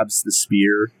 grabs the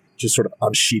spear, just sort of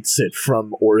unsheaths it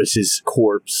from Oris's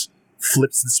corpse,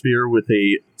 flips the spear with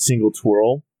a single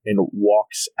twirl, and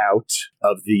walks out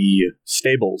of the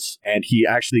stables, and he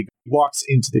actually walks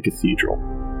into the cathedral.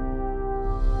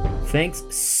 Thanks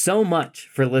so much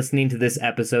for listening to this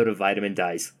episode of Vitamin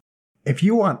Dice. If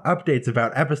you want updates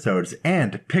about episodes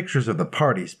and pictures of the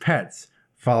party's pets,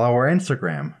 follow our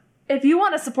Instagram. If you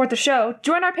want to support the show,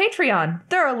 join our Patreon.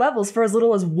 There are levels for as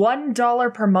little as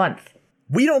 $1 per month.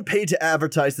 We don't pay to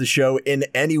advertise the show in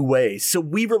any way, so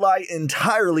we rely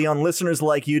entirely on listeners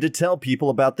like you to tell people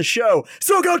about the show.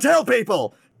 So go tell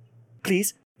people!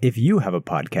 Please. If you have a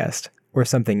podcast or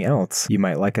something else you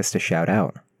might like us to shout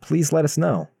out, please let us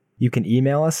know. You can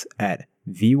email us at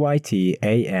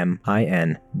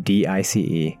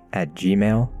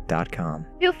vytamindice@gmail.com.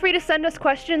 Feel free to send us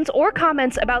questions or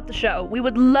comments about the show. We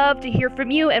would love to hear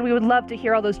from you, and we would love to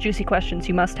hear all those juicy questions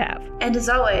you must have. And as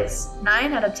always,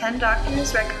 9 out of 10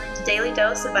 doctors recommend a daily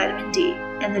dose of vitamin D,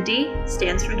 and the D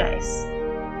stands for dice.